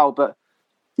early goal. But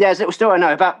yeah, there's a little story I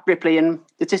know about Ripley and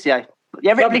Le Tissier.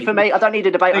 Yeah, Ripley for me. I don't need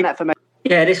a debate on that for me.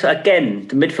 Yeah, this again,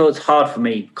 the midfield's hard for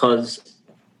me because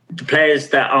the players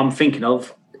that I'm thinking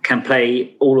of can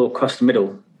play all across the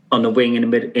middle. on the wing, in the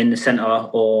mid, in the centre,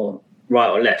 or right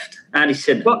or left. Andy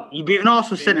Sinton. But you'd be an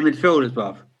Arsenal centre midfielders,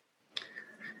 bruv.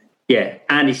 Yeah,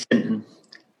 Andy Sinton,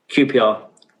 QPR,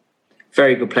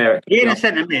 very good player. At He ain't a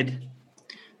centre mid.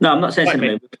 No, I'm not saying centre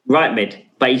mid, right mid,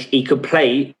 but he could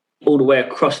play all the way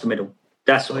across the middle.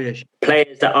 That's what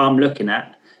players that I'm looking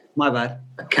at. My bad.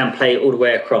 Can play all the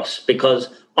way across, because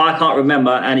I can't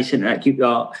remember Andy Sinton at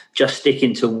QPR just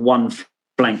sticking to one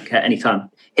flank at any time.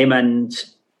 Him and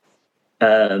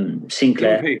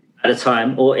Sinclair at the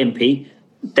time, or MP,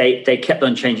 they kept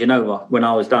on changing over when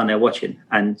I was down there watching.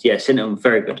 And yeah, Sinton was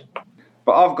very good.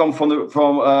 But I've gone from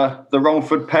the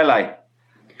Romford Pele,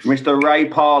 Mr. Ray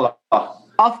Parlour.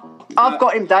 I've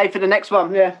got him, Dave, for the next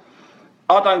one. Yeah.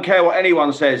 I don't care what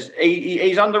anyone says.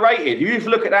 He's underrated. You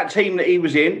look at that team that he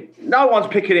was in. No one's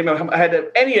picking him ahead of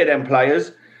any of them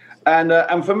players.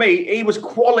 And for me, he was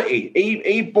quality.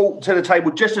 He brought to the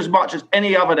table just as much as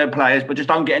any other of them players, but just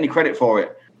don't get any credit for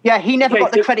it. Yeah, he never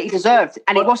got the credit he deserved.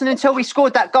 And it wasn't until we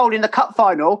scored that goal in the cup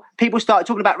final, people started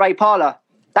talking about Ray Parlour.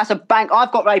 That's a bank.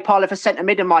 I've got Ray Parlour for centre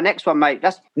mid in my next one, mate.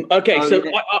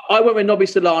 I went with Nobby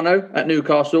Solano at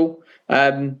Newcastle.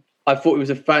 I thought he was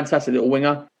a fantastic little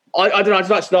winger. I don't know. I just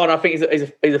like Solano. I think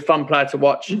he's a fun player to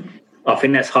watch. I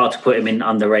think that's hard to put him in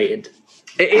underrated.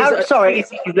 Sorry,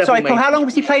 Paul, how long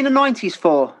was he playing in the 90s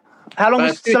for? How long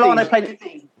was Solano playing?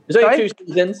 It was only 2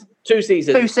 seasons. 2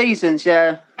 seasons. 2 seasons,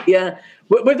 yeah. Yeah.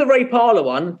 With the Ray Parlour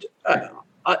one,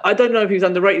 I don't know if he was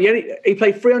underrated. He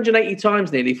played 380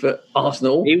 times nearly for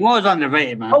Arsenal. He was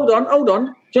underrated, man. Hold on. Do you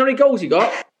know how many goals he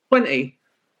got? 20. Do you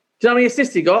know how many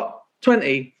assists he got?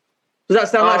 20. Does that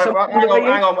sound like something?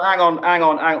 Hang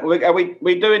on. Are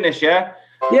we doing this, yeah?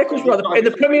 Yeah, of course, brother. In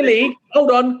the Premier League,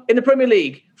 in the Premier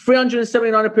League,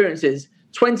 379 appearances,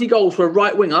 20 goals for a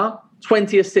right winger,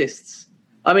 20 assists.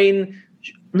 I mean,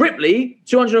 Ripley,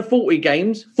 240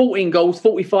 games, 14 goals,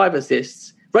 45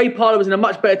 assists. Ray Parlour was in a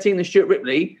much better team than Stuart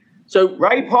Ripley. So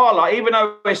Ray Parlour, even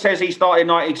though it says he started in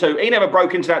 92, he never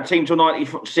broke into that team till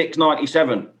 96,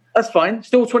 97. That's fine.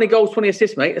 Still 20 goals, 20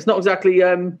 assists, mate. It's not exactly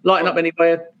lighting up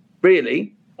anywhere,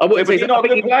 really. But he's not a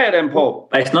good player then, Paul.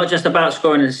 It's not just about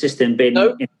scoring and assisting, being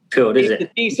in the field, is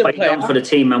it? What he done for the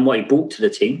team and what he brought to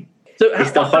the team. So it's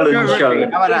the Holland show.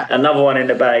 Another one in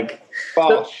the bag.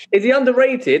 So, is he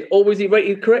underrated or was he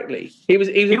rated correctly? He was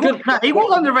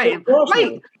underrated.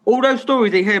 Mate, all those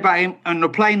stories they hear about him on the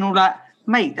plane and all that,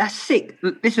 mate, that's sick.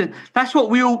 Listen, that's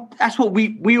what we all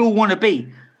want to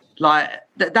be. Like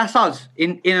that's us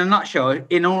in a nutshell.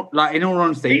 In all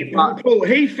honesty,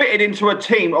 he fitted into a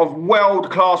team of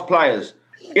world-class players.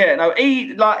 Yeah, no,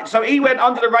 he went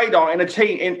under the radar in a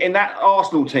team in that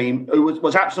Arsenal team who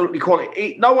was absolutely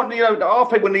quality. No one, half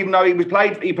people wouldn't even know he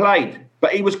played,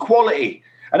 but he was quality,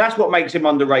 and that's what makes him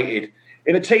underrated.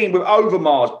 In a team with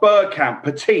Overmars, Bergkamp,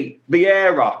 Petit,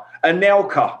 Vieira, and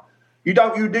Anelka, you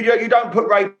don't put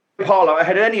Ray Parlour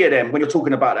ahead of any of them when you're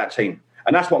talking about that team,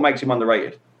 and that's what makes him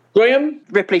underrated. Graham?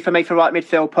 Ripley for me for right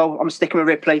midfield, Paul. I'm sticking with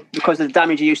Ripley because of the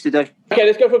damage he used to do. Okay,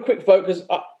 let's go for a quick vote because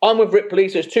I'm with Ripley,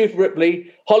 so it's 2 for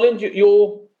Ripley. Holland,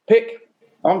 your pick?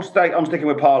 I'm sticking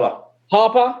with Parlour.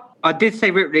 Harper? I did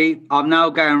say Ripley. I'm now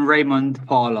going Raymond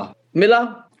Parlour.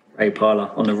 Miller? Ray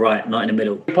Parlour on the right, not in the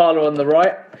middle. Parlour on the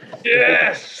right.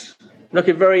 Yes!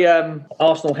 Looking very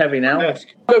Arsenal heavy now. Yes.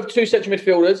 I'll go for 2 central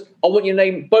midfielders. I want you to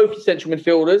name both your central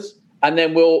midfielders, and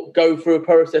then we'll go through a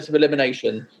process of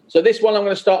elimination. So this one I'm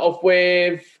going to start off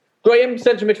with Graham,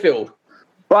 centre midfield.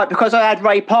 Right, because I had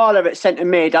Ray Parlour at centre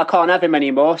mid, I can't have him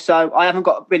anymore, so I haven't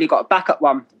really got a backup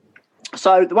one.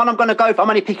 So the one I'm going to go for, I'm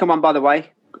only picking one, by the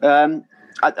way. I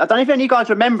don't know if any of you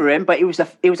guys remember him, but he was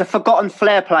a forgotten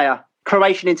flair player,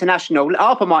 Croatian international.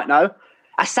 Harper might know.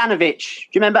 Asanovic. Do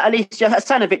you remember Alicia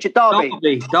Asanovic at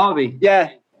Derby? Derby. Yeah.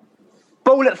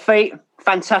 Ball at feet,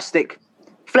 fantastic.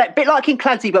 Bit like in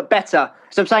Clancy, but better.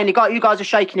 So I'm saying you guys are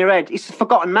shaking your head. He's a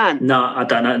forgotten man. No, I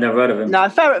don't know. Never heard of him. No,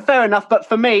 fair enough. But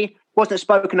for me, wasn't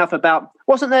spoken enough about.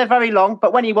 Wasn't there very long,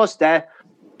 but when he was there,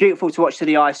 beautiful to watch to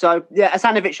the eye. So yeah,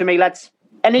 Asanovic for me, lads.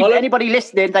 Anybody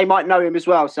listening, they might know him as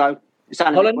well. So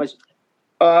Asanovic was.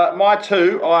 My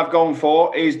 2 I've gone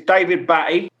for is David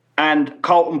Batty and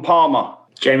Carlton Palmer.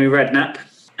 Jamie Redknapp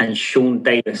and Sean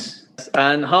Davis.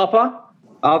 And Harper?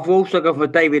 I've also gone for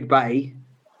David Batty.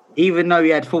 Even though he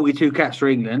had 42 caps for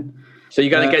England. So you're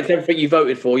going against everything you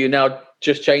voted for. You're now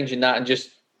just changing that and just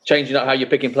changing up how you're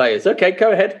picking players. Okay,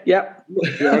 go ahead. Yeah.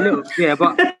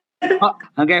 But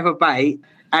I'm going for Batty.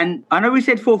 And I know we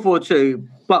said 4-4-2,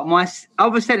 but my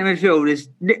other centre midfield is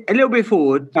a little bit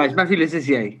forward. No, it's Matthew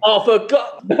Letizier. Oh, for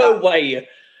God, no way.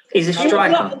 He's a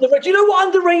striker. Do you know what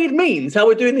underrated means? How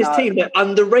we're doing this team? They're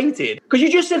underrated. Because you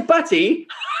just said Batty.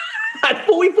 had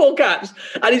 44 caps,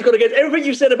 and he's got against everything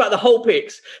you said about the whole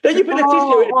picks. Then you put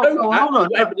Letizia in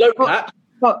low cap.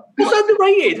 What's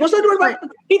underrated? What's underrated?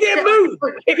 He didn't move.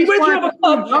 If he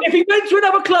went to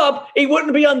another club, he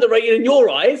wouldn't be underrated in your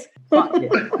eyes.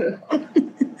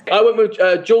 I went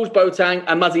with Jules Boateng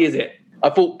and Muzzy Izzet. I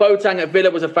thought Boateng at Villa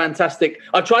was a fantastic.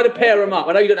 I tried to pair him up.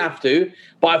 I know you don't have to,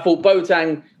 but I thought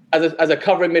Boateng as a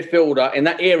covering midfielder in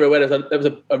that era where there was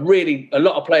a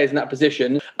lot of players in that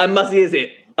position, and Muzzy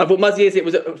Izzet. I thought Muzzy Izzet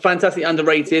was fantastically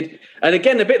underrated. And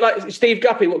again, a bit like Steve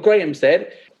Guppy, what Graham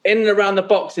said, in and around the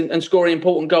box and scoring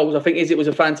important goals. I think Izzet was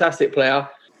a fantastic player.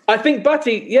 I think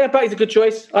Batty's a good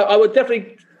choice. I would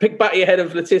definitely pick Batty ahead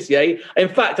of Letizia. In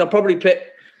fact, I'll probably pick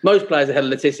most players ahead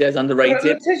of Letizia as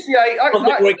underrated.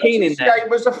 Letizia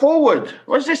was a forward.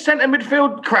 What's this centre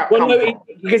midfield crap? Well, no,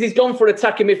 because he's gone for an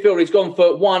attacking midfielder. He's gone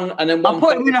for one and then one. I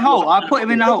put him in the hole. I put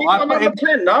him in the hole.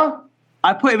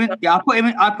 I put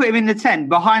him in the 10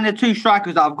 behind the two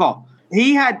strikers that I've got.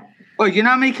 He had. Oh, do you know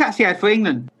how many caps he had for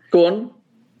England? Go on.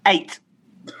 8.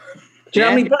 Do you know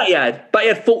how many Batty had? Batty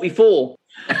had 44.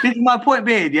 This is my point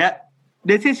being, yeah.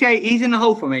 Letizia, he's in the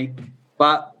hole for me,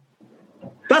 but.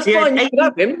 That's fine. You can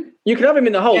have him. You can have him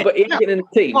in the hole, but he ain't getting in the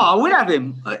team. Oh, I will have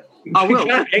him. I will.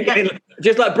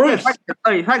 Just like Bruce.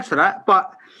 Yeah, thanks for that.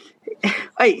 But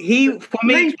he for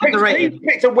me he's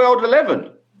picked a world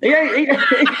 11.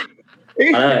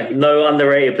 No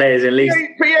underrated players in Leeds.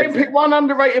 He ain't picked one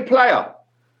underrated player.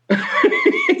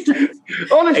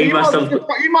 Honestly, you might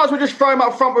as well just throw him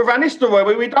up front with Van Nistelrooy.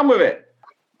 We'll be done with it.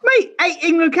 Mate, 8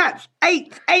 England caps.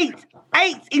 8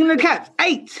 England caps.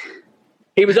 8.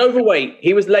 He was overweight.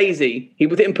 He was lazy. He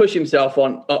didn't push himself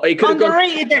on. He could have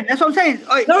underrated then. That's what I'm saying.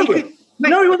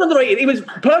 No, he was underrated. He was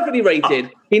perfectly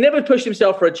rated. He never pushed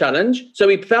himself for a challenge, so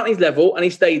he found his level and he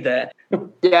stayed there.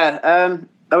 Yeah,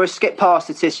 I will skip past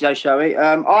the Tissio, shall we?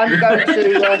 I'm going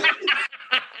to.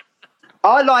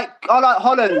 I like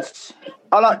Holland.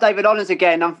 I like David Holland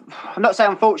again. I'm not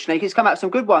saying unfortunately, he's come out with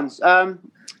some good ones.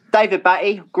 David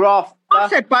Batty, Graf. I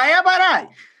said Batty. How about that?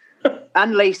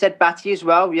 And Lee said Batty as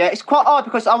well. Yeah, it's quite hard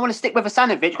because I want to stick with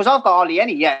Asanovic because I've got hardly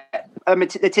any yet.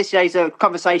 Letizia is a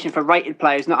conversation for rated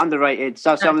players, not underrated.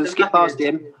 So I'm going to skip past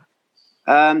him.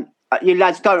 You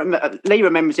lads don't. Lee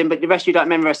remembers him, but the rest of you don't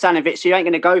remember Asanovic, so you ain't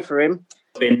going to go for him.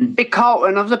 Big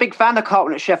Carlton. I was a big fan of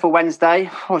Carlton at Sheffield Wednesday.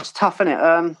 Oh, it's tough, isn't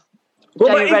it?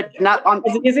 Jamie Redknapp.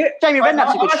 Is it? Jamie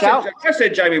Redknapp's a good shout. I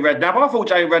said Jamie Redknapp. I thought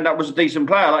Jamie Redknapp was a decent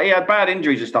player. Like, he had bad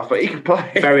injuries and stuff, but he could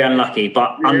play. Very unlucky,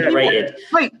 but underrated.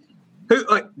 Wait, who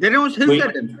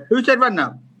said him? Who said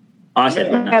Redknapp? I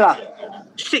said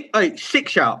Redknapp. Sick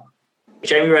shout.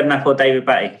 Jamie Redknapp or David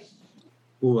Batty?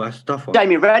 Oh, that's tough.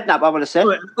 Jamie Redknapp, I would have said.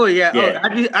 Oh, yeah.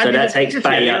 So that takes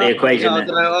Batty out of the equation.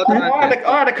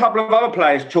 I had a couple of other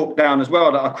players chalked down as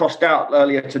well that I crossed out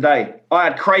earlier today. I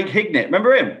had Craig Hignett.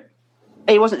 Remember him?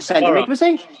 He wasn't centre mid, was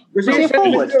he? Was he a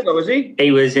forward? Was he?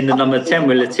 He was in the number 10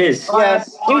 with Letiz. Yeah,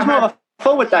 he was more of a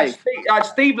forward, Dave. I had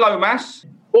Steve Lomas.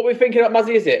 What are we thinking about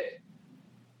Muzzy Izzet?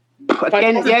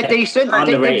 Again, yeah, decent.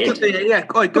 Underrated. Yeah,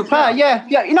 good player.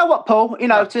 Yeah. You know what, Paul?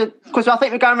 Because I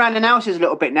think we're going around the houses a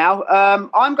little bit now.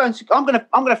 I'm going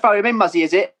to throw him in, Muzzy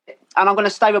Izzet, and I'm going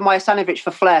to stay with my Asanovic for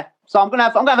flair. So I'm going to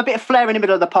have a bit of flair in the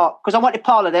middle of the park because I wanted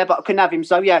Parlour there, but I couldn't have him.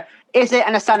 So yeah, Izzet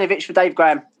and Asanovic for Dave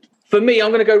Graham. For me,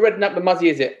 I'm going to go Redknapp and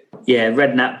Muzzy Izzet. Yeah,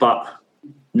 Redknapp, but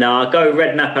no, I'll go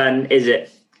Redknapp and Izzet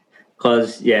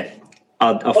because I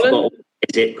forgot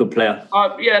Izzet, good player.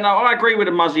 I agree with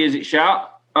the Muzzy Izzet shout.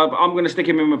 I'm going to stick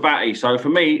him in with Batty. So for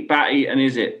me, Batty and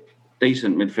Izzet,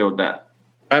 decent midfield there.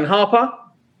 And Harper?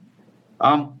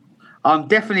 I'm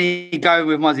definitely going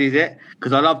with Muzzy Izzet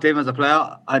because I loved him as a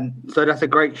player, and so that's a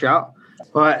great shout.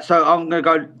 All right, so I'm going to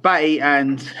go Batty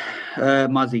and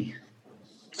Muzzy.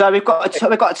 So we've got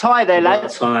a tie there,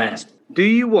 lads. Do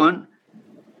you want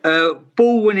a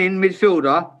ball-winning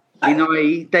midfielder in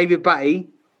i.e. David Batty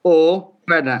or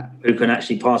Redknapp? Who can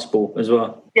actually pass ball as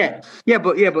well? Yeah,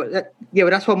 but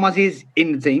that's what Muzzy is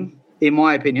in the team, in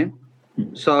my opinion.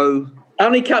 So, how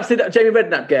many caps did Jamie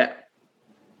Redknapp get?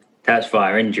 That's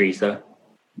fire injuries, though.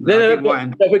 No, if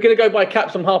we're going to go by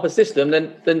caps on Harper's system,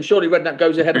 then surely Redknapp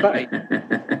goes ahead of Batty.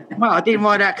 Well, I didn't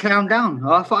write that clown down.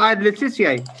 I thought I had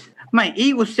Letizia. Mate,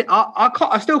 he was.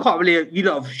 I still can't believe you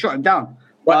lot have shot him down.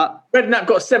 But Redknapp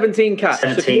got 17 caps.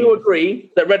 17. So can you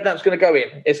agree that Redknapp's going to go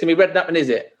in? It's going to be Redknapp and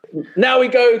Izzet. Now we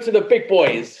go to the big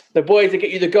boys. The boys that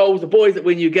get you the goals, the boys that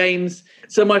win you games.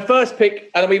 So my first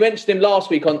pick, and we mentioned him last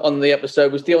week on the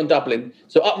episode, was Dion Dublin.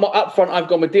 So up front, I've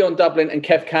gone with Dion Dublin and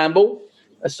Kev Campbell.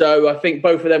 So I think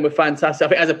both of them were fantastic. I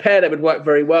think as a pair, they would work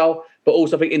very well. But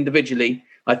also I think individually,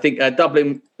 I think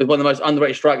Dublin was one of the most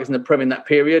underrated strikers in the Prem in that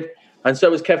period. And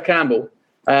so was Kev Campbell.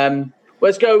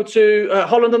 Let's go to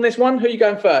Holland on this one. Who are you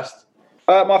going first?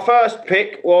 My first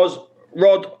pick was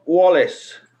Rod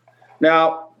Wallace.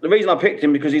 Now, the reason I picked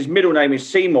him because his middle name is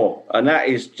Seymour, and that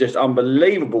is just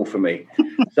unbelievable for me.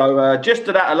 So just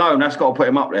to that alone, that's got to put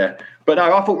him up there. But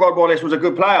no, I thought Rod Wallace was a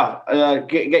good player.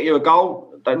 Get you a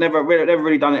goal. They never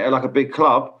really done it at like a big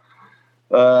club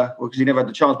because he never had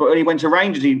the chance. But when he went to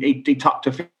Rangers, he tucked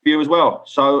a few as well.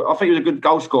 So I think he was a good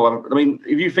goal scorer. I mean,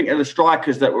 if you think of the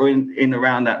strikers that were in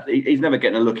around that, he's never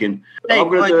getting a look in. I'm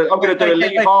going to do a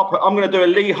Lee Harper. I'm going to do a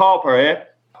Lee Harper here.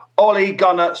 Ole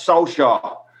Gunnar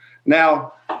Solskjaer.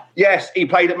 Now, yes, he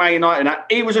played at Man United. Now,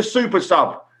 he was a super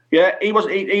sub. Yeah, he was.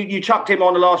 You chucked him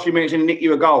on the last few minutes and he nicked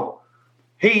you a goal.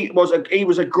 He was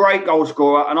a great goal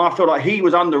scorer, and I feel like he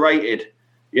was underrated.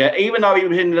 Yeah, even though he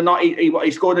was in the night,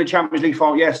 he scored in the Champions League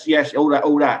final. Yes, all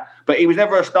that. But he was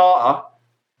never a starter.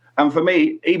 And for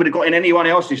me, he would have got in anyone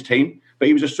else's team. But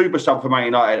he was a super sub for Man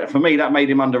United. And for me, that made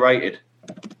him underrated.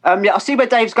 I see where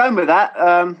Dave's going with that.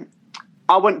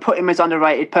 I wouldn't put him as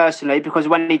underrated personally because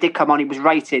when he did come on, he was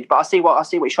rated. But I see what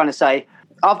he's trying to say.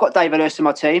 I've got David Hurst in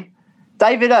my team.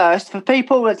 David Hurst, for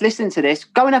people that's listening to this,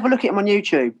 go and have a look at him on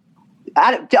YouTube.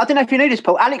 I don't know if you knew this,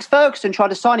 Paul. Alex Ferguson tried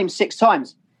to sign him 6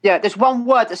 times. Yeah, there's one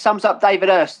word that sums up David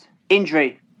Hurst: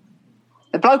 injury.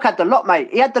 The bloke had the lot, mate.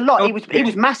 He had the lot. He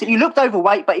was massive. He looked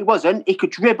overweight, but he wasn't. He could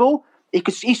dribble. He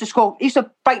used to score. He used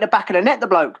to break the back of the net. The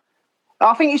bloke.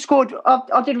 I think he scored.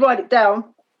 I did write it down.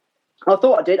 I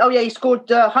thought I did. Oh yeah, he scored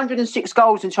 106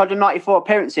 goals in 294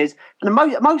 appearances, and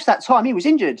most of that time he was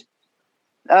injured.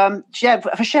 For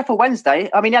Sheffield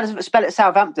Wednesday, I mean, he had a spell at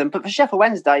Southampton, but for Sheffield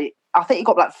Wednesday, I think he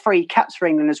got like 3 caps for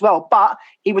England as well. But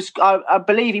he was, I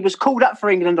believe, he was called up for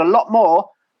England a lot more.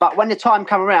 But when the time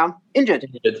came around, injured.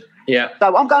 Yeah.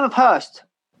 So I'm going with Hurst,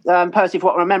 personally, for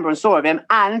what I remember and saw of him.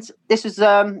 And this is,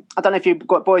 I don't know if you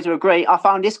boys will agree. I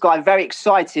found this guy very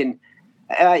exciting.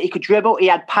 He could dribble. He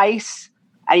had pace.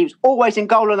 And he was always in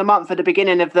goal of the month at the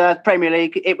beginning of the Premier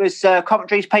League. It was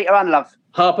Coventry's Peter Unlove.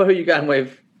 Harper, who are you going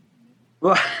with?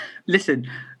 Well, listen,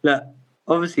 look,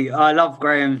 obviously, I love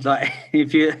Graham's. Like,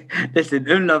 if you listen,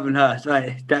 Unlove and Hurst,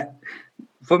 like, that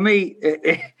for me,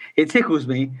 it tickles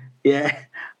me, yeah.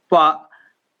 But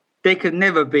they could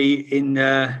never be in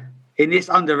this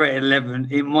underrated 11,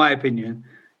 in my opinion.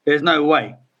 There's no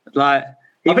way. Like,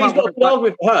 I think he's got a blog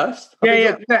with Hurst.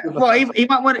 Yeah. Well, he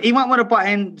might want to butt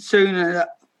in soon,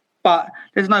 but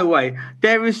there's no way.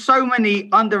 There is so many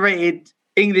underrated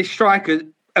English strikers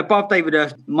above David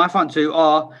Hurst. My front two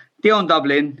are Dion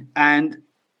Dublin and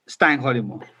Stan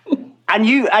Collymore. And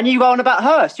you go on about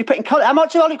Hurst. You're putting how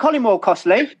much did Collymore cost,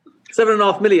 Lee?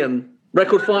 7.5 million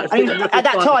record fight. At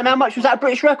that time, how much was that a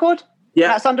British record? Yeah,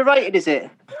 that's underrated, is it?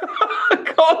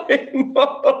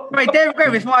 Collymore. Mate, David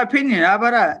Graham, it's my opinion. How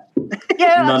about that?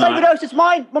 Yeah, David Hurst is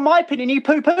my opinion. You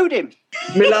poo-pooed him.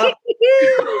 Miller.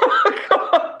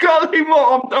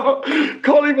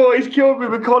 Collymore, he's killed me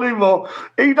with Collymore.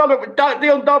 He done it with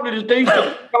Dion Dublin is decent.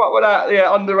 Come up with that,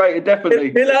 yeah, underrated,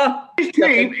 definitely. Miller.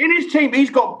 In his team, he's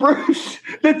got Bruce,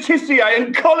 Letitia,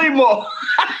 and Collymore.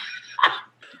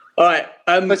 All right,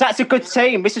 because that's a good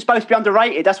team. This is supposed to be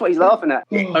underrated. That's what he's laughing at.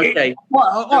 Okay.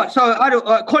 What? So I don't.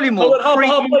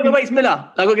 Collymore. Wait,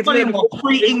 Miller. I've got to get to Collymore,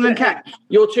 3 England caps.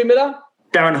 Your 2, Miller.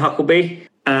 Darren Huckleby,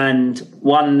 and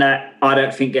one that I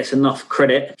don't think gets enough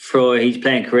credit for his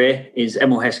playing career is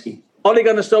Emil Heskey. Ole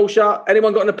Gunnar Solskjaer.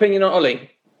 Anyone got an opinion on Ole?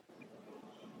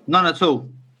 None at all.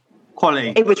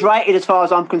 Quality. It was rated as far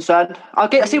as I'm concerned.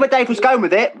 I see where Dave was going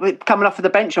with it, coming off of the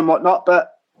bench and whatnot,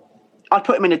 but I'd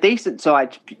put him in a decent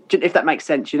side, if that makes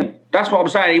sense, you know. That's what I'm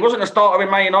saying. He wasn't a starter in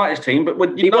Man United's team, but no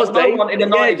one in the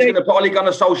 90s is going to put Ole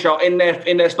Gunnar Solskjaer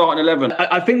in their starting 11.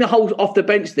 I think the whole off the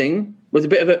bench thing was a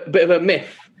bit of a myth.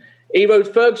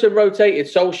 Ferguson rotated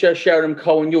Solskjaer, Sheringham,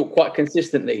 Cole, and York quite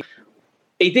consistently.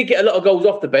 He did get a lot of goals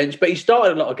off the bench, but he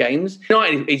started a lot of games.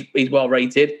 United, he's well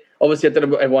rated. Obviously, I don't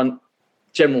know what everyone's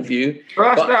general view.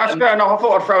 Well, that's fair enough. I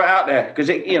thought I'd throw it out there because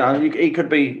he could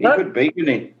be, couldn't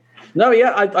he? No,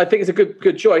 yeah, I think it's a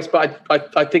good choice, but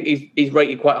I think he's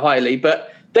rated quite highly.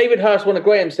 But David Hurst, one of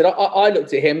Graham said, I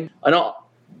looked at him and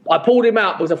I pulled him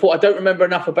out because I thought I don't remember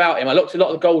enough about him. I looked at a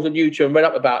lot of the goals on YouTube and read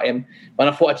up about him, and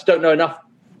I thought I just don't know enough,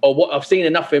 or what I've seen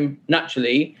enough of him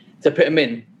naturally to put him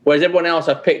in. Whereas everyone else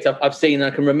I've picked, I've seen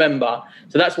and I can remember.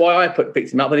 So that's why I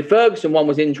picked him up. But the Ferguson one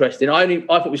was interesting. I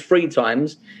thought it was 3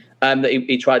 times that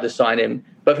he tried to sign him.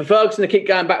 But for Ferguson to keep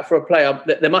going back for a player,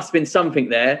 there must have been something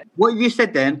there. What you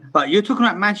said then, but you're talking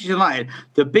about Manchester United,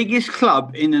 the biggest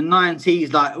club in the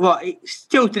 90s,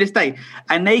 still to this day,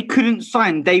 and they couldn't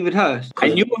sign David Hurst.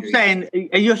 And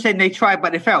you're saying they tried,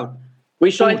 but they failed.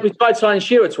 We tried signing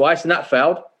Shearer twice, and that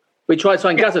failed. We tried to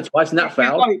sign Gaza twice, and that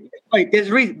failed. Wait, there's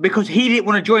a reason because he didn't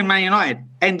want to join Man United.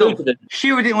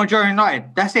 Shearer didn't want to join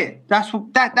United. That's it. That's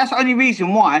the only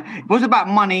reason why. It wasn't about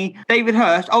money. David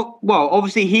Hurst. Oh well,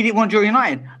 obviously he didn't want to join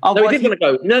United. No, he did want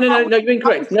to go. No, you're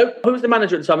incorrect. No, who was the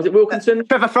manager at the time? Was it Wilkinson?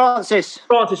 Trevor Francis.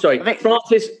 Francis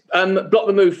blocked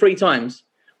the move 3 times.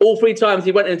 All 3 times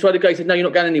he went in and tried to go. He said, "No, you're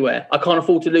not going anywhere. I can't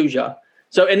afford to lose you."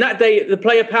 So in that day, the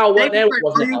player power wasn't there.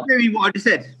 Are you hearing what I just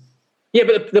said? Yeah,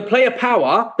 but the player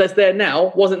power that's there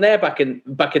now wasn't there back in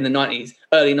the 90s,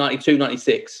 early 92,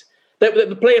 96.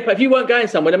 The player, if you weren't going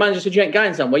somewhere, the manager said you ain't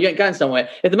going somewhere. You ain't going somewhere.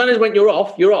 If the manager went, you're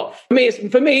off. You're off.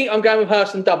 For me, I'm going with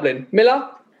Hurst and Dublin. Miller?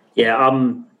 Yeah,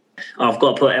 I've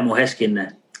got to put Emil Heskey in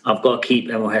there. I've got to keep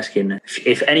Emil Heskey in there.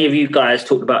 If any of you guys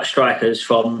talked about strikers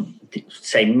from,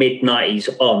 say, mid-90s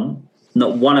on,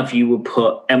 not one of you would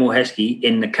put Emil Heskey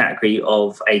in the category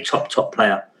of a top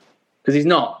player. Because he's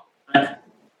not.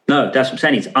 No, that's what I'm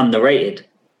saying. He's underrated.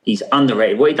 He's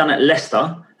underrated. What he done at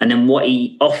Leicester and then what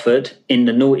he offered in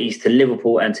the noughties to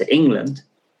Liverpool and to England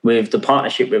with the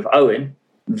partnership with Owen,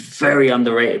 very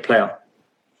underrated player.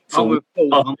 The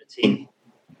team.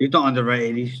 He's not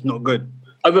underrated. He's not good.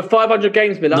 Over 500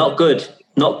 games, Miller. Not good.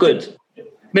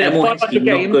 Miller, 500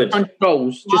 games, 100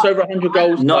 goals. Just over 100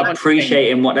 goals. Not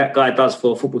appreciating what that guy does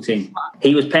for a football team.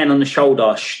 He was playing on the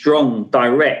shoulder, strong,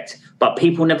 direct, but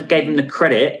people never gave him the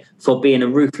credit for being a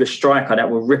ruthless striker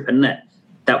that will rip a net,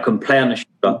 that can play on the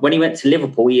shoulder. When he went to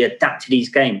Liverpool, he adapted his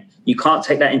game. You can't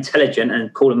take that intelligent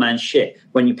and call a man shit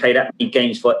when you play that many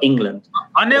games for England.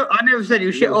 I never said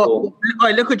you shit. Oh,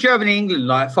 look at Germany, England,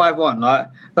 like 5-1.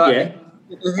 Yeah.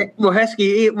 Well, Heskey,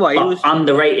 he was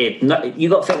underrated. No, you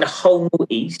got to think the whole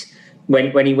noughties,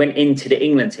 when he went into the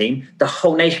England team, the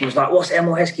whole nation was like, what's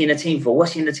Emil Heskey in the team for?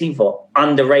 What's he in the team for?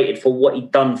 Underrated for what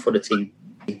he'd done for the team.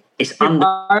 It's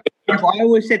underrated. I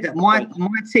always said that my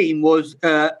team was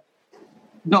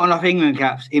not enough England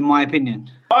caps, in my opinion.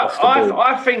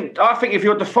 I think if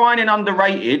you're defining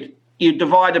underrated, you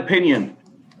divide opinion.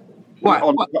 Right.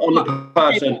 On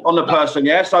the person,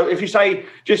 yeah. So if you say,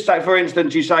 for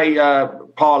instance, you say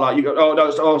Parla, you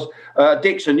go,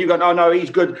 Dixon, you go, no, he's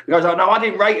good. He goes, no, I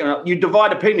didn't rate him. You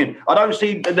divide opinion. I don't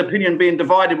see the opinion being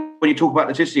divided when you talk about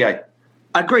the Tissier.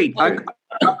 Agreed. I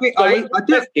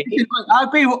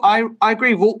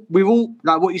agree with all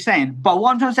like what you're saying. But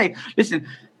what I'm trying to say, listen,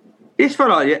 this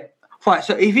fella, right?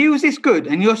 So if he was this good,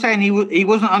 and you're saying he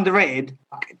wasn't underrated,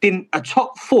 then a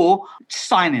top 4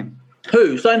 sign him.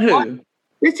 Who? Sign who?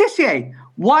 It's Tissier.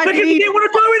 Why? Because he didn't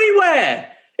want to go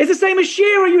anywhere. It's the same as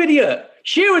Shearer, you idiot.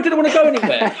 Shearer didn't want to go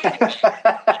anywhere.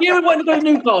 Shearer wanted to go to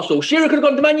Newcastle. Shearer could have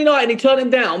gone to Man United and he turned him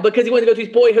down because he wanted to go to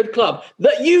his boyhood club.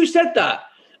 That you said that.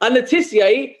 And the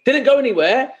Tissier didn't go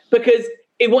anywhere because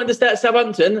he wanted to stay at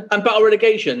Southampton and battle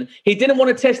relegation. He didn't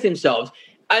want to test himself.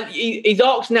 And he's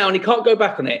asked now and he can't go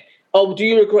back on it. Oh, do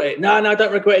you regret it? No,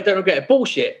 don't regret it.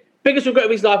 Bullshit. Biggest regret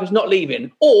of his life is not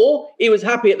leaving. Or he was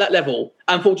happy at that level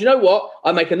and thought, you know what?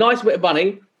 I make a nice bit of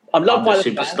money. I'm loved by the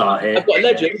superstar here. I've got a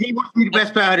legend. He wanted to be the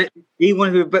best player. He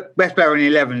wanted to be the best player in the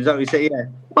 11. Is that what you say? Yeah.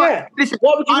 Yeah. Listen,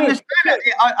 what would you understand that.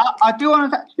 I do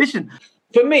understand. Listen.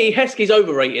 For me, Heskey's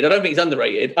overrated. I don't think he's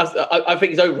underrated. I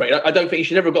think he's overrated. I don't think he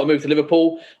should never have got a move to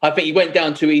Liverpool. I think he went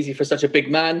down too easy for such a big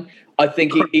man. I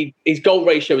think his goal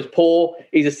ratio was poor.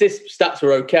 His assist stats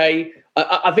were okay.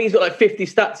 I think he's got like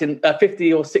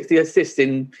 50 or 60 assists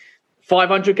in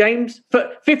 500 games.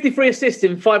 53 assists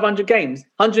in 500 games.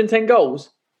 110 goals.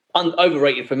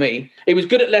 Overrated for me. He was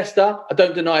good at Leicester. I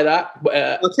don't deny that.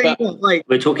 We're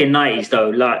talking 90s though.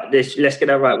 Like this, let's get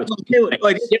that right. We're talking in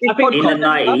the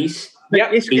 90s. Yeah,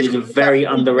 he was very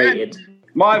underrated.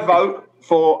 My vote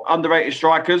for underrated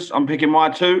strikers, I'm picking my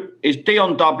 2, is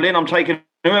Dion Dublin. I'm taking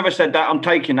whoever said that. I'm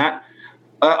taking that.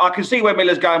 I can see where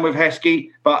Miller's going with Heskey,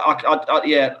 but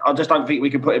I just don't think we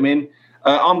can put him in.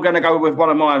 I'm going to go with one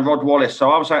of mine, Rod Wallace. So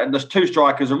I'm saying there's 2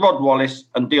 strikers, Rod Wallace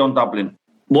and Dion Dublin.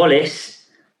 Wallace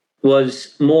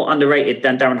was more underrated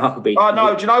than Darren Huckabee. Oh,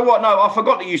 no, do you know what? No, I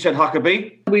forgot that you said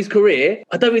Huckabee. His career,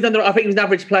 I don't think he's underrated. I think he was an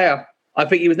average player. I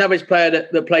think he was an average player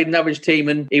that played an average team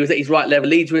and he was at his right level.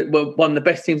 Leeds were one of the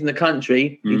best teams in the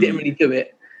country. He didn't really do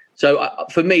it. So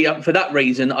for me, for that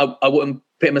reason, I wouldn't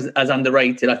put him as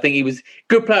underrated. I think he was a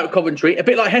good player at Coventry, a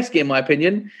bit like Heskey in my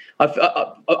opinion. I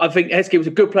think Heskey was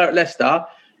a good player at Leicester,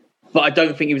 but I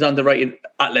don't think he was underrated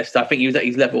at Leicester. I think he was at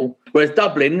his level. Whereas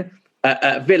Dublin,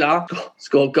 at Villa,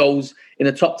 scored goals in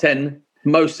the top 10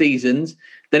 most seasons.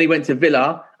 Then he went to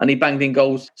Villa and he banged in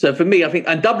goals. So for me, I think,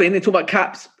 and Dublin, they talk about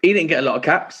caps. He didn't get a lot of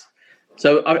caps.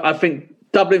 So I think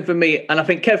Dublin for me, and I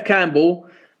think Kev Campbell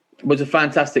was a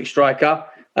fantastic striker.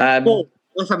 4.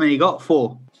 That's how many he got?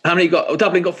 4. How many you got? Oh,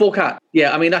 Dublin got 4 caps.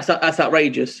 Yeah, I mean, that's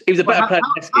outrageous. He was a better player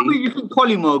than How many Heskey. do you think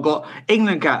Collymore got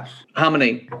England caps? How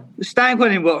many? Stan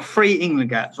Collymore got 3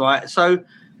 England caps, right? So,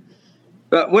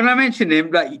 but when I mentioned him,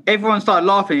 like everyone started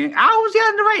laughing. How was he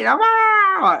underrated?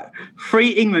 Right. 3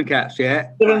 England caps,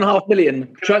 yeah. $7.5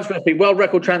 million transfer fee, world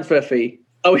record transfer fee.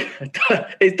 Oh,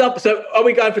 so are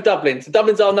we going for Dublin? So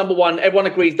Dublin's our number one. Everyone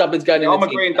agrees Dublin's going in. I'm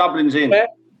agreeing Dublin's in. Where?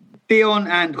 Dion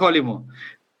and Collymore.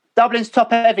 Dublin's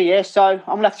top heavy here, so I'm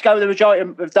going to have to go with the majority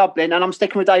of Dublin, and I'm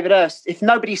sticking with David Hirst. If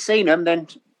nobody's seen him, then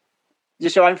it's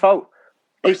just your own fault.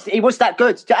 He was that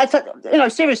good. You know,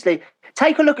 seriously,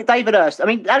 take a look at David Hirst. I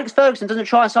mean, Alex Ferguson doesn't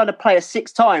try and sign a player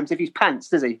 6 times if he's pants,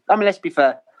 does he? I mean, let's be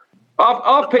fair.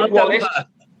 I've picked Wallace.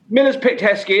 Miller's picked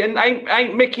Heskey, and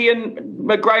ain't Mickey and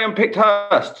McGraham picked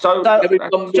Hirst. So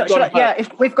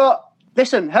if we've got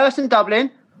Hirst and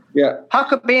Dublin,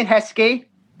 Huckabee and Heskey,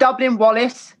 Dublin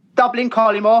Wallace, Dublin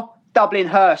Collymore, Dublin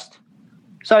Hirst.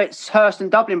 So it's Hirst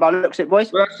and Dublin by the looks of it,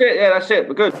 boys. Well, that's it. Yeah, that's it.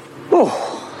 We're good.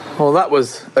 Well, that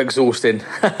was exhausting.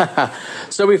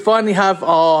 So we finally have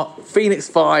our Phoenix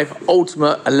 5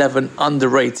 Ultimate 11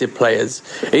 underrated players.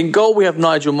 In goal, we have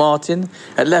Nigel Martin.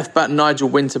 At left back, Nigel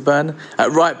Winterburn.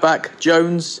 At right back,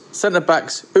 Jones. Centre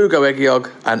backs, Ugo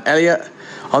Egiog and Elliott.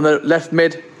 On the left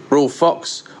mid, Raul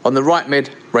Fox. On the right mid,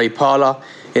 Ray Parler.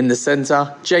 In the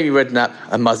centre, Jamie Redknapp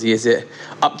and Muzzy Izzet.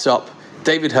 Up top,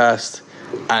 David Hirst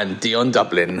and Dion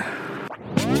Dublin.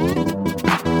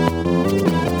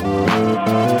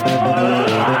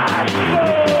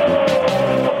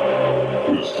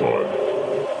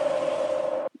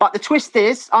 But the twist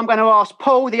is, I'm going to ask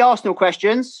Paul the Arsenal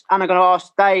questions, and I'm going to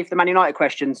ask Dave the Man United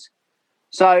questions.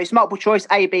 So it's multiple choice,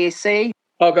 A, B, C.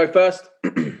 I'll go first.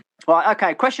 Right,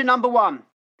 okay. Question number 1.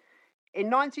 In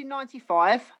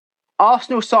 1995,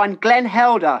 Arsenal signed Glenn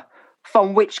Helder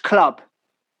from which club?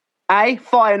 A,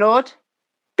 Feyenoord,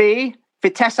 B,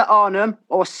 Vitesse Arnhem,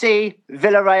 or C,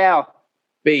 Villarreal?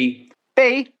 B.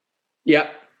 B?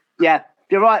 Yeah. Yeah,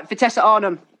 you're right. Vitesse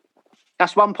Arnhem.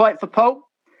 That's 1 point for Paul.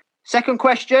 Second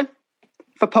question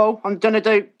for Paul. I'm going to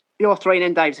do your 3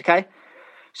 and then Dave's, okay?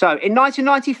 So, in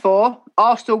 1994,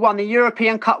 Arsenal won the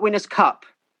European Cup Winners' Cup.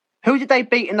 Who did they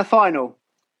beat in the final?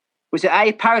 Was it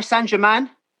A, Paris Saint-Germain,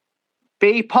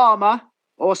 B, Parma,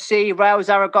 or C, Real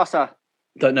Zaragoza?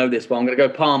 Don't know this one. I'm going to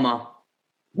go Parma.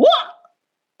 What?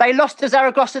 They lost to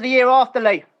Zaragoza the year after,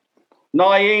 Lee.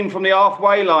 Naeem from the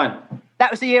halfway line. That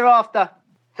was the year after.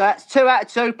 So that's 2 out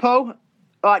of 2, Paul.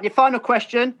 All right, your final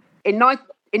question. In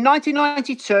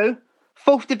 1992,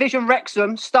 4th Division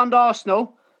Wrexham stunned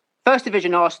Arsenal, 1st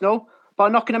Division Arsenal, by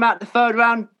knocking them out the 3rd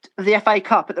round of the FA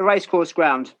Cup at the Racecourse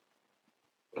Ground.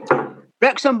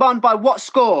 Wrexham won by what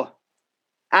score?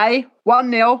 A,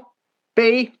 1-0,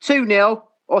 B, 2-0,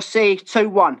 or C,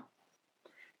 2-1?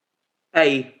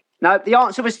 A. No, the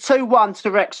answer was 2-1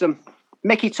 to Wrexham.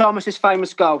 Mickey Thomas's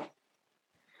famous goal.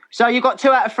 So you got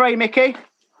 2 out of 3, Mickey.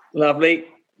 Lovely.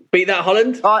 Beat that,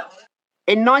 Holland. Right.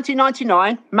 In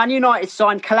 1999, Man United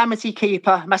signed calamity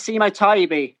keeper Massimo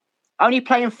Taibi, only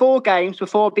playing 4 games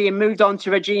before being moved on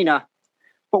to Regina.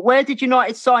 But where did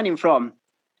United sign him from?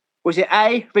 Was it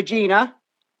A, Regina,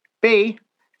 B,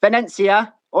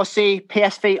 Valencia, or C,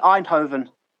 PSV Eindhoven?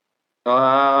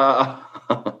 I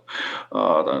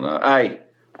don't know. A.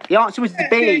 The answer was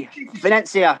B,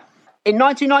 Valencia. In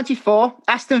 1994,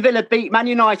 Aston Villa beat Man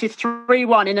United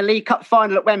 3-1 in the League Cup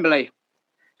final at Wembley.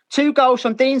 2 goals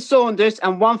from Dean Saunders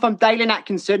and 1 from Dalen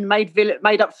Atkinson made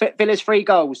up Villa's 3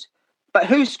 goals. But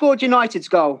who scored United's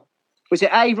goal? Was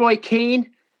it A, Roy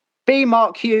Keane, B,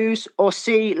 Mark Hughes, or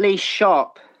C, Lee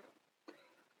Sharp?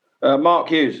 Mark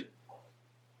Hughes.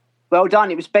 Well done,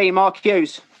 it was B, Mark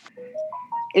Hughes.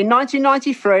 In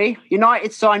 1993,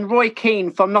 United signed Roy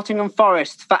Keane from Nottingham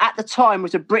Forest for, at the time,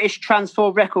 was a British transfer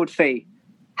record fee.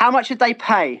 How much did they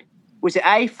pay? Was it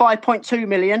A, 5.2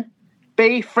 million,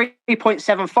 B,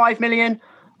 3.75 million,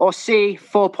 or C,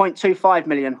 4.25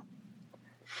 million?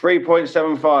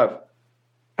 3.75.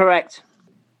 Correct.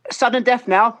 Sudden death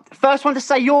now. First one to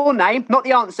say your name, not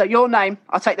the answer, your name.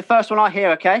 I'll take the first one I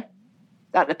hear, okay?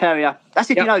 That the pair of you. That's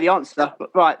if you know the answer.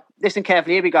 Right, listen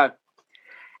carefully, here we go.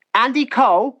 Andy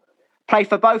Cole played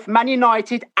for both Man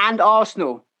United and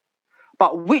Arsenal.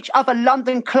 But which other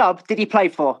London club did he play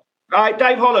for? All right,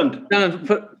 Dave Holland.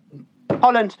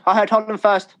 Holland. I heard Holland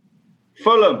first.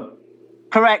 Fulham.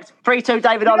 Correct. 3-2,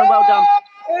 David Holland. Well done.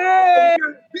 Hey,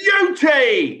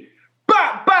 beauty.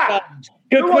 Back.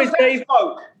 Good quiz, Dave.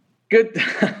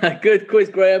 Good quiz,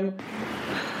 Graham.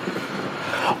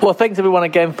 Well, thanks everyone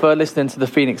again for listening to the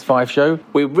Phoenix 5 show.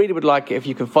 We really would like it if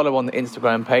you can follow on the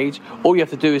Instagram page. All you have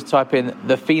to do is type in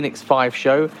the Phoenix 5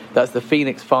 show. That's the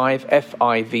Phoenix 5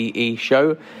 FIVE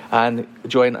show, and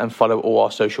join and follow all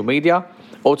our social media.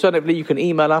 Alternatively, you can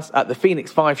email us at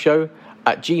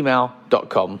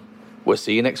thephoenix5show@gmail.com. We'll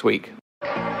see you next week.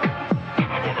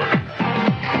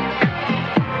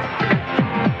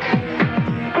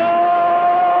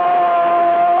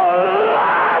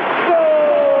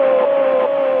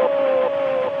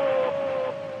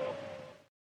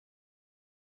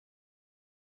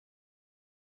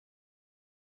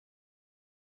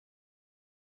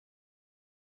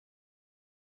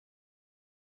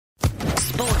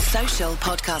 Sports Social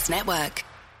Podcast Network.